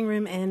operating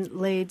room and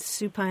laid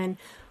supine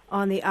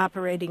on the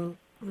operating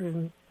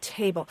room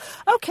table.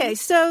 Okay,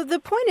 so the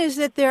point is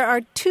that there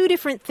are two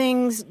different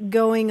things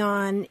going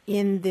on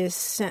in this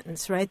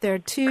sentence, right? There are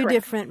two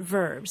different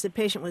verbs. The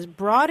patient was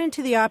brought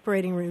into the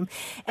operating room,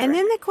 and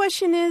then the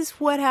question is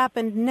what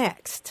happened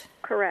next?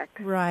 Correct.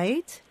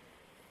 Right?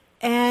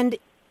 And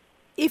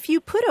if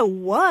you put a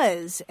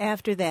was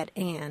after that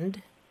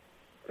and,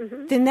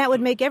 then that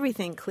would make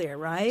everything clear,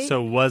 right?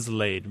 So was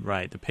laid,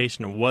 right. The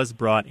patient was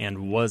brought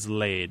and was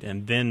laid,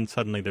 and then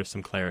suddenly there's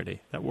some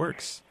clarity. That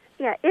works.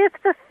 Yeah, if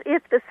the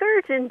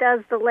surgeon does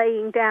the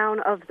laying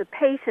down of the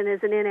patient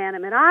as an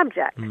inanimate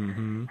object.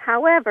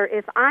 However,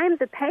 if I'm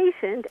the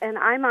patient and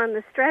I'm on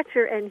the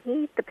stretcher and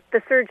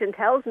the surgeon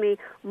tells me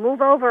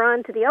move over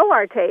onto the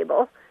OR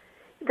table,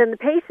 then the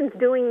patient's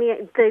doing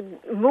the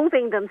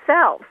moving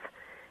themselves.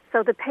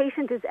 So the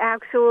patient is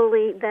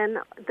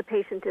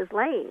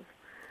laying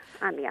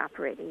on the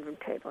operating room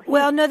table.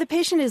 Well, no, the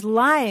patient is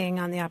lying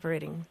on the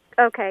operating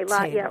Okay,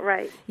 table. yeah,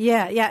 right.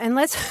 Yeah, and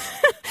let's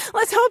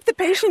hope the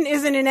patient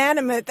isn't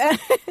inanimate. That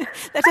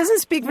doesn't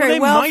speak very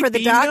well for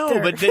the doctor.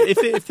 No, but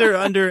if they're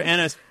under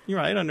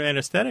under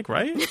anesthetic,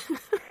 right?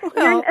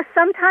 Well,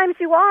 sometimes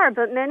you are,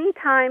 but many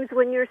times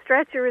when your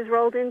stretcher is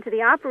rolled into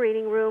the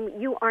operating room,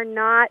 you're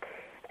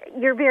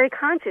very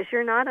conscious.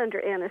 You're not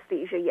under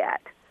anesthesia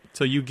yet.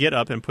 So you get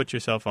up and put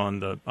yourself on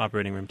the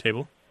operating room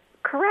table?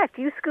 Correct.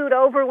 You scoot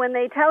over when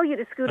they tell you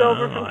to scoot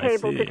over from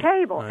table to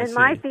table. And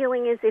my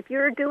feeling is if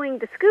you're doing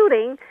the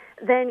scooting,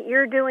 then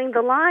you're doing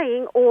the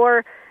lying,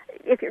 or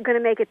if you're going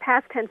to make it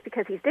past tense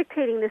because he's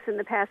dictating this in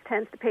the past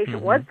tense, the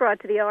patient was brought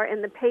to the OR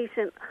and the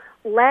patient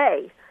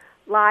lay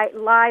right,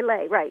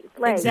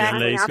 exactly.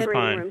 on the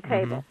operating room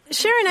table.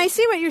 Sharon, I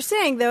see what you're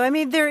saying, though. I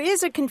mean, there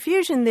is a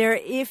confusion there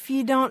if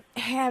you don't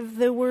have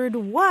the word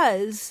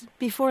was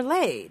before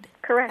laid.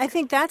 Correct. I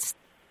think that's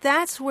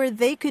where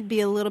they could be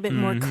a little bit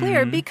more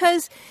clear,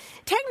 because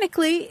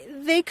technically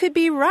they could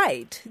be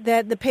right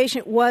that the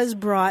patient was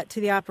brought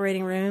to the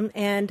operating room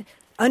and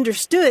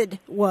understood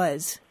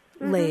was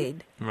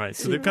laid. Right.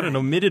 So they've got an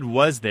omitted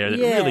was there that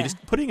really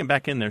just putting it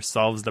back in there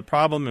solves the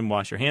problem, and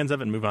wash your hands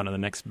of it and move on to the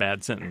next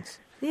bad sentence.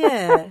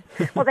 Yeah.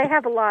 Well, they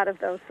have a lot of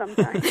those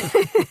sometimes.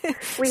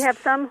 We have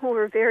some who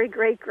are very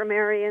great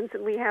grammarians,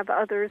 and we have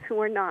others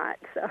who are not,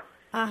 so...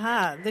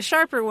 The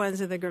sharper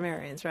ones are the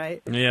grammarians,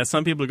 right? Yeah,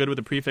 some people are good with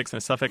a prefix and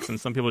a suffix,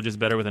 and some people are just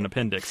better with an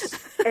appendix.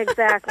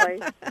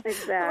 Exactly.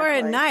 Or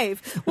a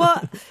knife.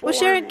 Well,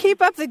 Sharon,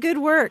 keep up the good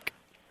work.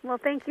 Well,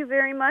 thank you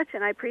very much,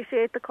 and I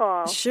appreciate the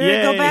call. Sure,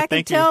 Yay, go back and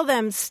thank you. tell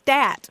them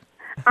stat.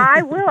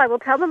 I will. I will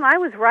tell them I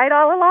was right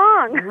all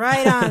along.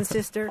 Right on,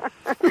 sister.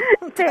 Talk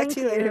Thank to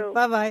you later. you.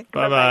 Bye-bye.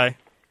 Bye-bye.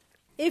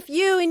 If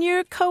you and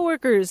your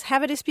coworkers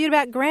have a dispute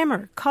about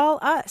grammar, call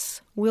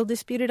us. We'll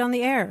dispute it on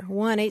the air,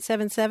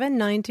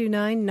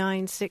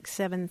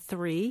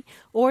 1-877-929-9673,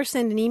 or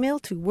send an email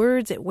to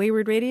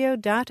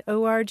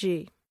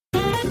words@waywardradio.org.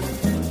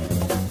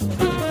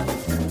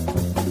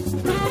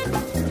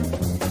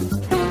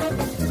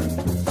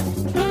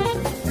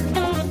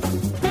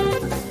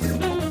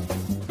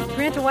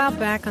 Grant, a while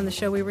back on the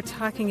show, we were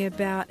talking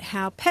about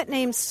how pet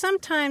names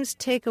sometimes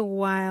take a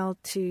while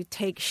to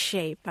take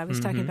shape. I was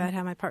talking about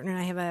how my partner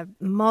and I have a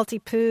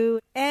Maltipoo,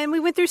 and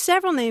we went through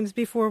several names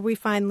before we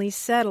finally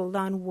settled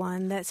on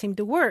one that seemed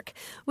to work.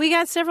 We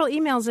got several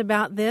emails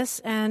about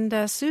this,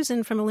 and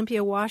Susan from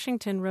Olympia,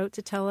 Washington, wrote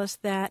to tell us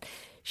that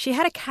she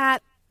had a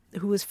cat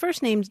who was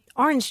first named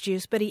Orange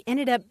Juice, but he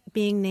ended up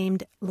being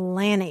named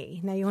Lanny.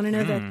 Now, you want to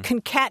know the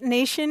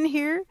concatenation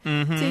here,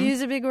 to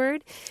use a big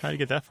word? How did you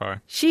get that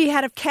far? She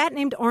had a cat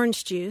named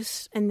Orange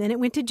Juice, and then it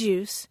went to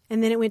Juice,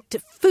 and then it went to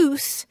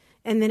Foose,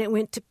 and then it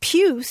went to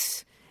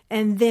Puce,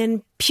 and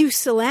then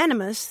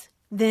Pusillanimous,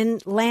 then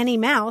Lanny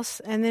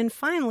Mouse, and then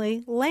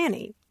finally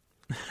Lanny.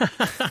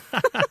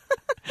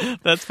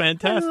 That's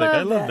fantastic.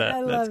 I love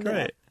that. That's great.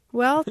 That.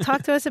 Well,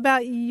 talk to us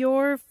about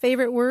your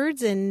favorite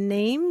words and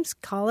names.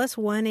 Call us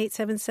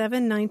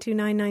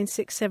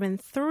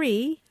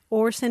 1-877-929-9673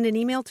 or send an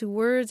email to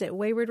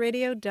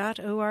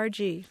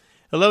words@waywardradio.org.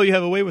 Hello, you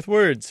have a way with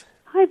words.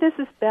 Hi, this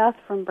is Beth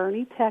from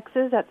Boerne,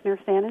 Texas. That's near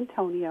San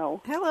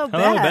Antonio. Hello, Beth.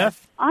 Hello,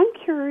 Beth. I'm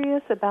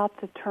curious about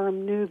the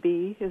term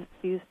newbie. It's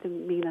used to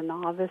mean a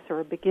novice or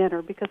a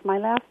beginner because my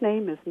last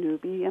name is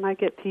Newbie, and I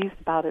get teased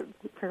about it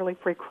fairly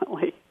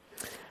frequently.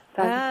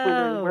 So I was just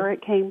wondering where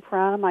it came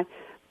from. I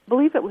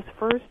believe it was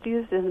first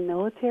used in the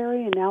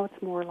military, and now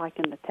it's more like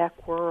in the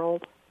tech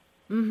world.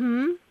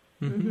 So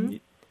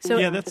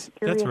yeah, that's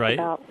right.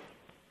 About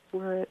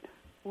where it,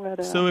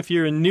 so if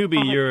you're a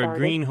newbie, you're started. a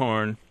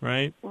greenhorn,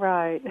 right?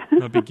 Right.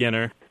 A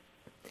beginner.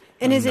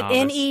 And is it novice.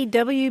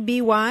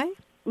 N-E-W-B-Y?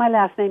 My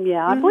last name,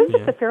 yeah. I believe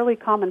it's a fairly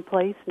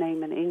commonplace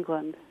name in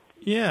England.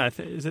 Yeah,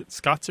 is it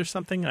Scots or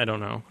something? I don't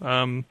know.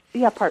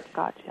 Yeah, part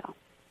Scotch, yeah.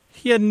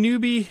 Yeah,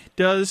 newbie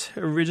does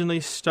originally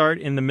start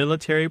in the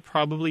military,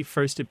 probably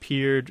first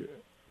appeared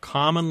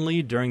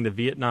commonly during the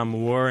Vietnam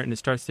War, and it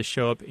starts to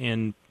show up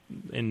in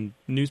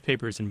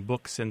newspapers and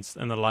books and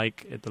the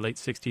like at the late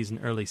 60s and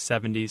early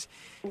 70s.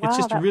 Wow, it's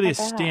just that's really not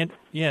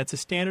it's a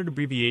standard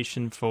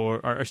abbreviation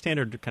for, or a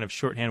standard kind of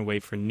shorthand way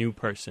for new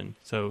person.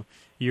 So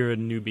you're a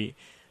newbie.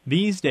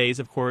 These days,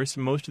 of course,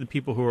 most of the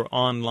people who are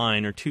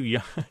online are too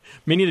young.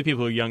 Many of the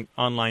people who are young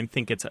online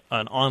think it's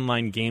an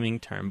online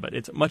gaming term, but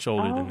it's much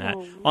older than that.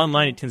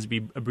 Online, it tends to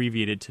be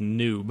abbreviated to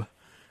noob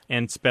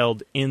and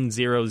spelled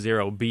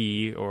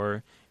N00B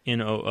or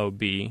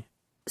NOOB.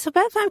 So,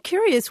 Beth, I'm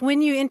curious,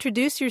 when you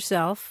introduce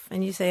yourself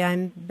and you say,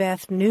 I'm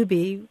Beth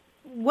Newbie,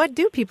 what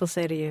do people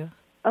say to you?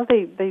 Oh,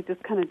 they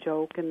just kind of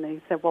joke, and they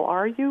say, well,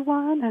 are you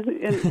one? And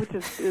which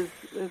is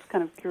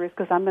kind of curious,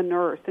 because I'm a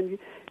nurse, and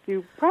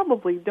you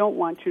probably don't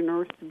want your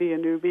nurse to be a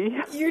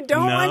newbie. You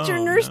don't want your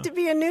nurse to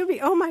be a newbie?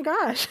 Oh, my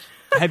gosh.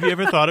 Have you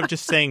ever thought of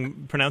just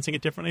pronouncing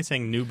it differently,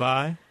 saying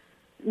newbie?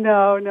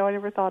 No, I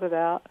never thought of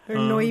that. Or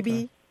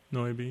Noiby. Okay.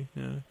 Noiby,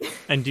 yeah.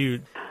 And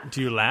do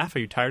you laugh? Are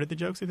you tired of the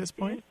jokes at this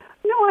point?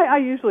 No, I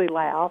usually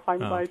laugh. I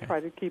okay. try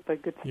to keep a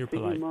good sense of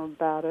humor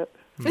about it.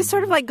 It's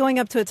sort of like going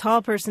up to a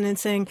tall person and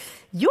saying,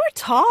 you're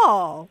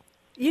tall.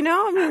 You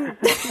know, I mean,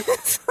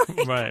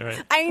 like,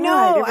 right. I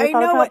know. Have you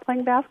ever thought about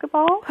playing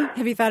basketball?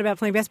 Have you thought about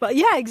playing basketball?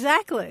 Yeah,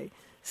 exactly.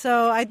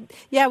 So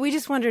we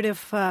just wondered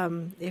if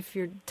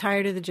you're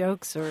tired of the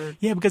jokes or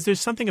because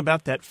there's something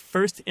about that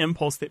first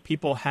impulse that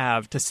people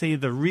have to say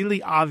the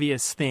really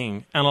obvious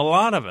thing, and a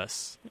lot of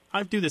us,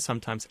 I do this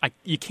sometimes.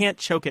 You can't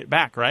choke it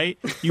back, right?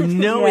 You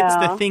know it's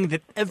the thing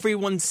that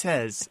everyone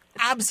says.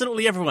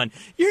 Absolutely everyone.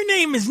 Your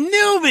name is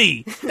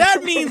Newbie.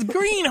 That means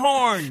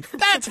greenhorn.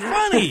 That's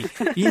funny.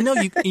 You know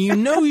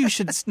you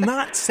should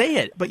not say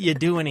it, but you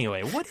do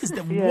anyway. What is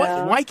the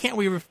why can't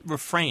we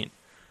refrain?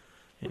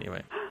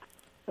 Anyway.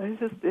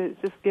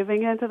 It's just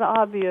giving in to the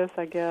obvious,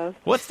 I guess.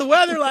 What's the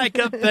weather like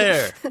up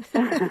there?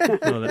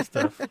 Oh, that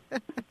stuff.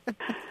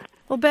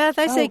 Well, Beth,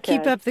 I say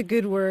keep up the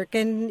good work,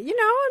 and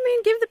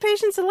give the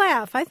patients a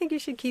laugh. I think you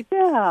should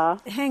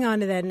hang on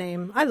to that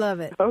name. I love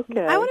it.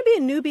 Okay. I want to be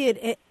a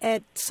newbie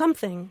at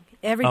something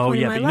every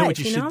point in my life. What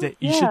you should say?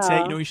 You should say.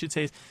 You know what you should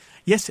say is,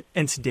 yes,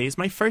 and today's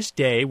my first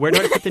day. Where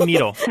do I put the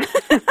needle?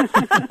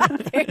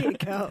 There you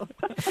go.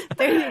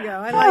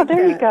 I like that.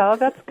 There you go.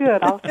 That's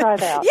good. I'll try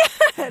that.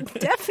 Yeah,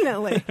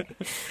 definitely.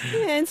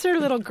 Yeah, insert a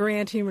little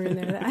Grant humor in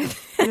there. I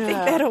think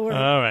that'll work.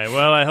 All right.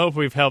 Well, I hope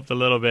we've helped a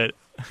little bit.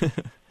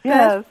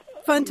 Yes.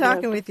 Fun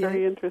talking with you.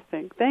 Very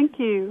interesting. Thank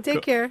you.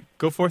 Take care.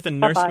 Go forth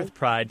and nurse with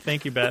pride.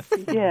 Thank you, Beth.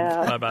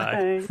 Yeah.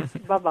 Bye-bye. Thanks.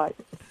 Bye-bye.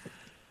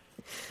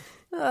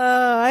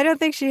 I don't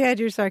think she had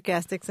your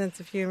sarcastic sense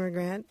of humor,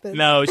 Grant. But...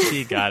 No,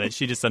 she got it.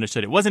 She just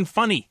understood it. Wasn't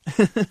funny.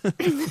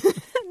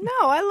 No,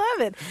 I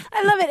love it.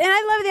 I love it. And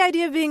I love the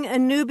idea of being a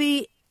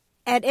newbie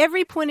at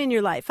every point in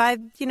your life.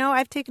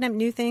 I've taken up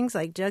new things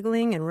like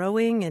juggling and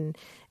rowing and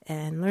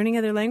learning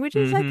other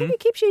languages. I think it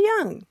keeps you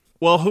young.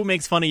 Well, who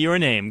makes fun of your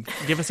name?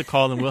 Give us a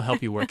call and we'll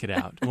help you work it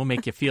out. We'll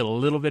make you feel a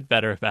little bit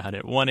better about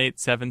it.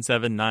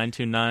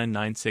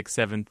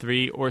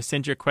 1-877-929-9673 or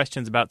send your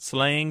questions about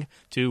slang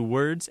to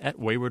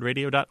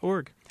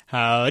words@waywardradio.org.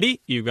 Howdy,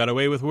 you got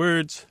away with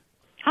words.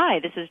 Hi,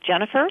 this is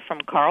Jennifer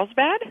from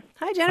Carlsbad.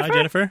 Hi, Jennifer. Hi,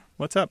 Jennifer.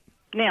 What's up?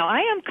 Now,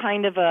 I am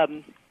kind of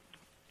an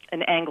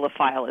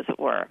Anglophile, as it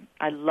were.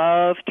 I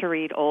love to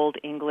read old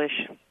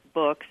English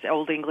books,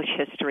 old English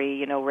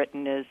history,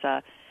 written as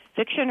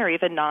fiction or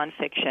even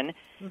nonfiction.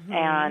 Mm-hmm.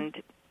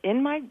 And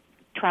in my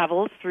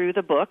travels through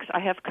the books,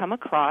 I have come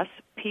across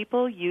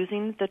people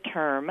using the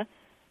term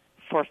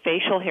for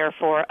facial hair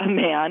for a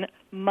man,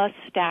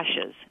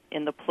 mustaches,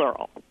 in the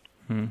plural.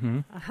 Mm-hmm.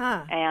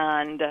 Uh-huh.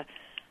 And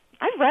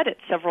I've read it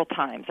several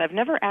times. I've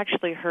never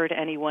actually heard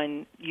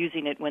anyone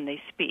using it when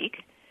they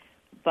speak,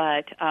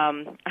 but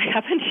I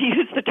happen to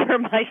use the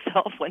term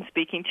myself when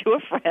speaking to a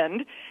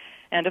friend.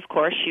 And, of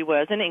course, she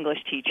was an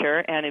English teacher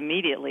and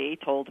immediately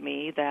told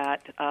me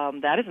that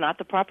that is not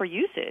the proper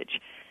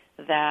usage,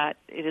 that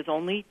it is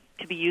only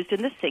to be used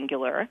in the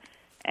singular,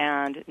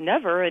 and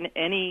never in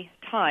any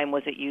time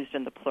was it used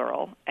in the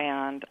plural.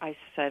 And I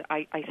said,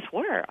 I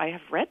swear, I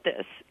have read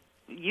this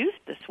used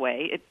this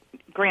way.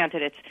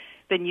 Granted, it's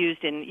been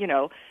used in,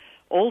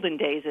 olden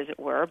days, as it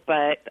were,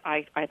 but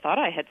I thought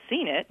I had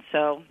seen it,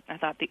 so I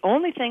thought the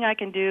only thing I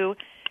can do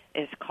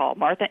is call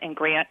Martha and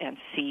Grant and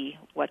see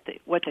what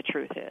the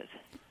truth is.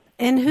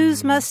 And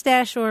whose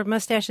mustache or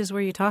mustaches were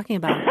you talking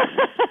about?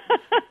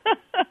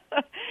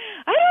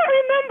 I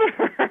don't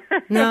remember.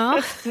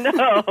 No?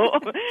 No.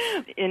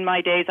 In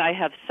my days, I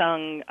have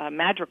sung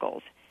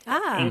madrigals,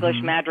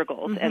 English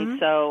madrigals, and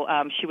so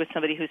she was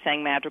somebody who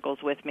sang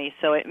madrigals with me,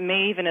 so it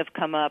may even have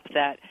come up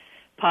that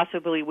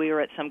possibly we were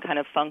at some kind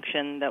of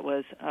function that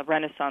was a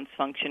Renaissance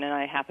function, and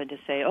I happened to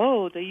say,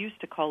 oh, they used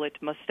to call it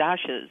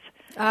mustaches.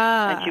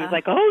 And she was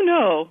like, oh,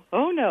 no.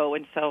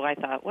 And so I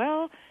thought,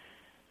 well,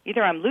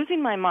 either I'm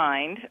losing my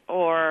mind,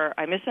 or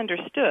I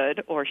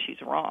misunderstood, or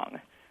she's wrong.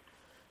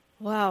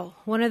 Wow.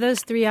 One of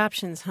those three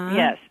options, huh?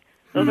 Yes.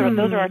 Those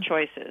are our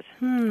choices.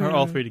 Or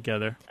all three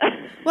together.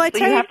 Well,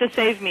 so you have to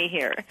save me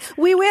here.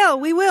 We will.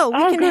 We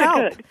can good,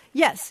 help. Good.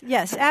 Yes,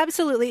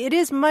 absolutely. It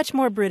is much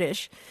more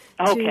British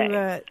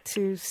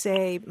to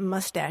say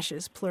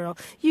mustaches, plural.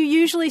 You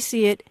usually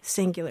see it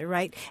singular,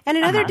 right? And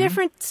another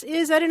difference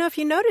is, I don't know if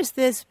you noticed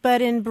this,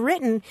 but in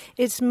Britain,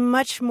 it's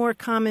much more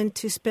common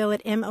to spell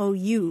it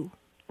M-O-U.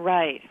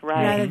 Right.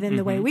 Rather than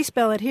the way we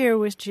spell it here,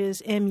 which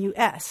is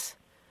M-U-S.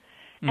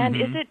 And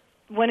is it,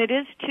 when it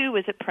is too,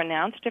 is it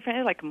pronounced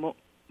differently, like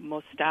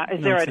mustache?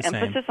 Is there an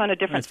emphasis on a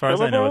different syllable? As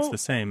far as I know, it's the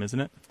same,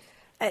 isn't it?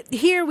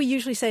 Here we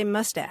usually say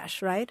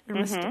mustache, right?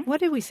 Or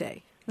what did we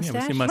say? Mustache?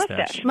 Yeah, we say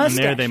mustache. Mustache.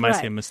 And there they might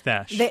say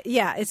mustache.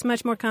 It's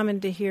much more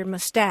common to hear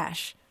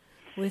mustache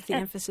with the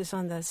emphasis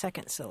on the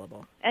second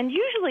syllable. And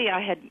usually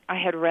I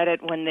had read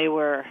it when they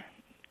were,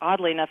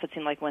 oddly enough, it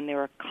seemed like when they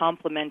were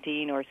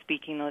complimenting or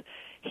speaking,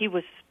 he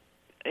was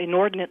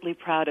inordinately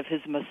proud of his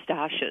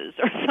mustaches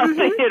or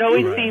something. It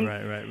always seemed,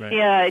 right.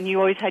 Yeah, and you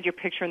always had your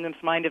picture in the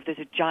mind of this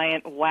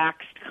giant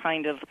waxed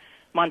kind of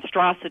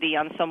monstrosity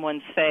on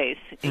someone's face.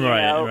 You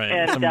know? Right.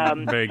 And,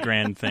 some very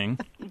grand thing.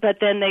 But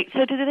then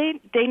do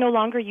they no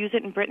longer use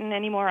it in Britain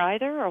anymore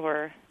either,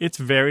 or? It's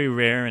very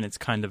rare, and it's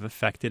kind of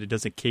affected. It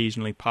does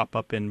occasionally pop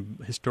up in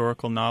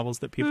historical novels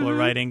that people are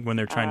writing when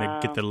they're trying to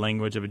get the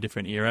language of a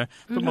different era.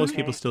 But most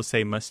people still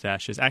say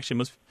mustaches.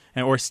 Actually,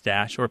 or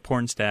stash, or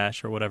porn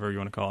stash, or whatever you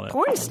want to call it.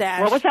 Porn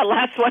stash? What was that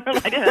last one?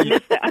 I didn't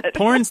miss that.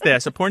 Porn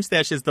stash. A porn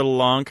stash is the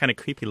long, kind of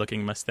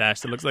creepy-looking mustache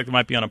that looks like it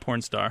might be on a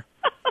porn star.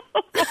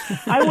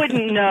 I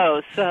wouldn't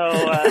know, so...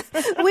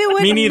 We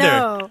wouldn't Me neither.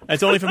 know.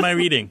 That's only from my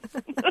reading.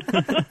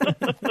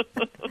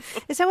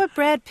 Is that what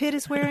Brad Pitt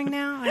is wearing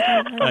now?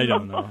 I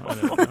don't know.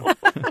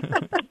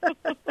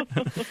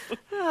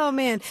 Oh,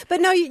 man.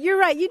 But no, you're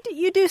right.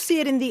 You do see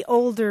it in the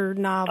older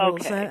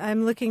novels. Okay.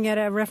 I'm looking at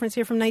a reference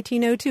here from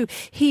 1902.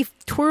 He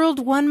twirled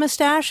one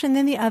mustache and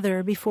then the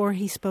other before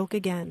he spoke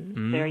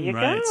again. There you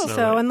go.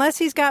 So unless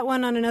he's got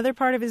one on another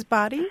part of his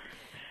body...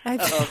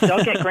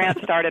 Don't get Grant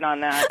started on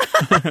that.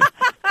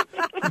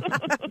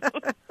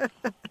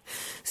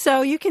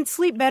 So you can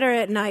sleep better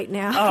at night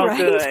now. Oh,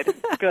 right?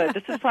 good.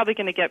 This is probably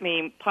going to get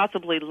me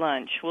possibly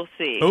lunch. We'll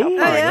see. Oh,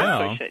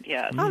 yeah. Push it.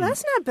 Yes. Oh,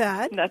 that's not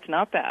bad. That's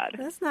not bad.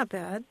 That's not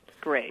bad.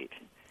 Great.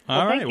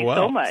 All right. Thank you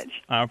so much.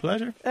 Our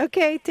pleasure.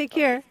 Okay, take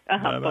care.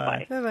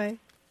 Bye-bye. Bye-bye.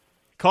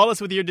 Call us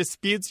with your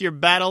disputes, your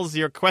battles,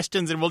 your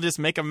questions, and we'll just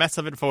make a mess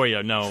of it for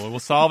you. No, we'll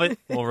solve it,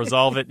 we'll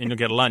resolve it, and you'll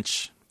get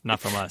lunch. Not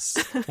from us.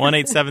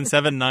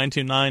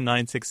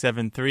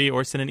 1-877-929-9673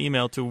 or send an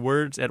email to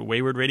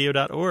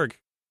words@waywardradio.org.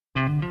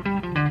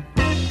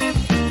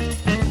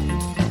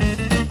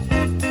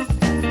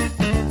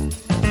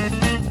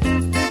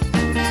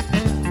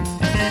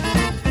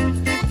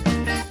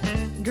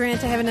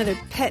 Grant, I have another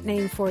pet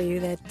name for you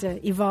that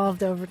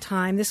evolved over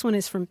time. This one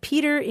is from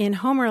Peter in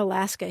Homer,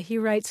 Alaska. He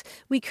writes,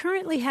 "We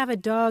currently have a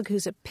dog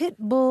who's a pit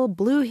bull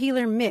blue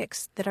heeler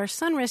mix that our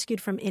son rescued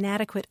from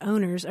inadequate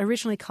owners,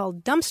 originally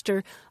called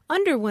Dumpster,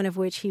 under one of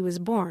which he was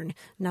born.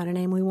 Not a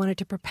name we wanted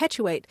to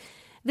perpetuate.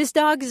 This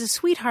dog is a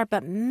sweetheart,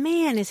 but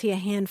man, is he a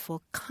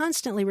handful,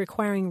 constantly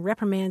requiring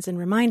reprimands and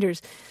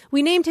reminders.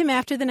 We named him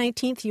after the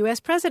 19th U.S.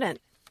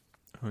 president."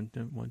 1,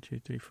 2,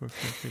 3, 4,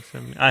 5, 6,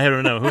 7. I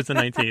don't know. Who's the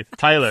 19th?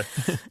 Tyler.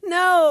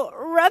 No,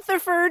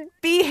 Rutherford,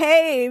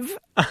 behave.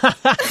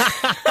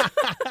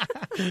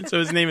 So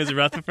his name is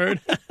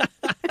Rutherford?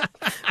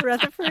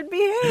 Rutherford,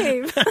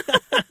 behave.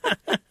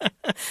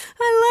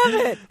 I love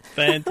it.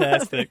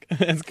 Fantastic.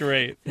 That's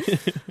great.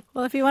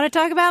 Well, if you want to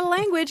talk about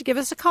language, give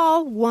us a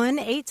call,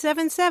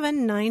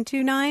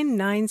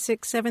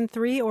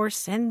 1-877-929-9673, or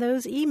send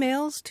those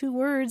emails to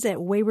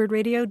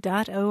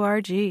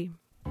words@waywardradio.org.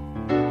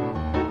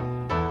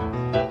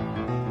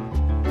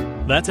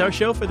 That's our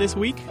show for this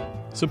week.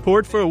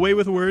 Support for A Way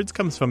with Words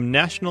comes from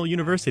National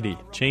University.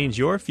 Change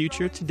your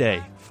future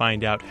today.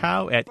 Find out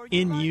how at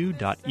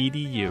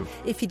nu.edu.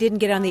 If you didn't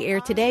get on the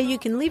air today, you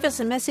can leave us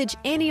a message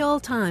any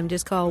old time.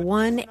 Just call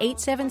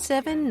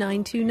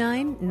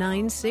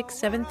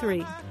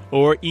 1-877-929-9673.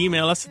 Or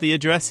email us. The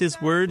address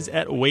is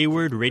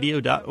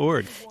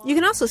words@waywardradio.org. You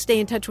can also stay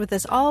in touch with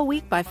us all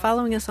week by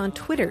following us on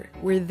Twitter.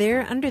 We're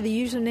there under the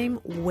username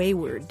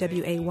Wayword,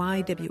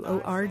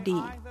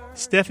 WAYWORD.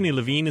 Stephanie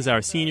Levine is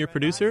our senior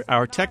producer.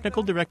 Our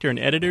technical director and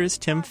editor is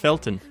Tim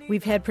Felton.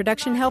 We've had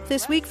production help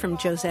this week from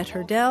Josette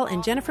Hurdell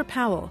and Jennifer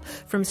Powell.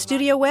 From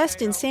Studio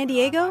West in San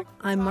Diego,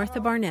 I'm Martha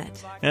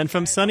Barnett. And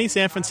from sunny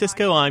San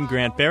Francisco, I'm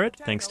Grant Barrett.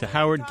 Thanks to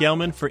Howard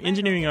Gelman for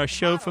engineering our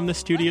show from the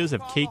studios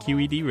of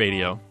KQED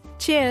Radio.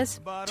 Cheers.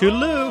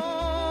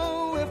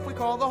 Toodaloo. If we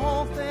call the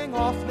whole thing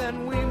off,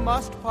 then we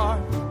must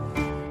part.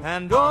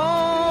 And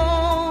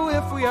oh,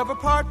 if we ever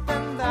part,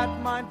 then that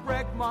might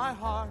break my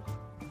heart.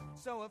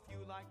 So if you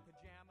like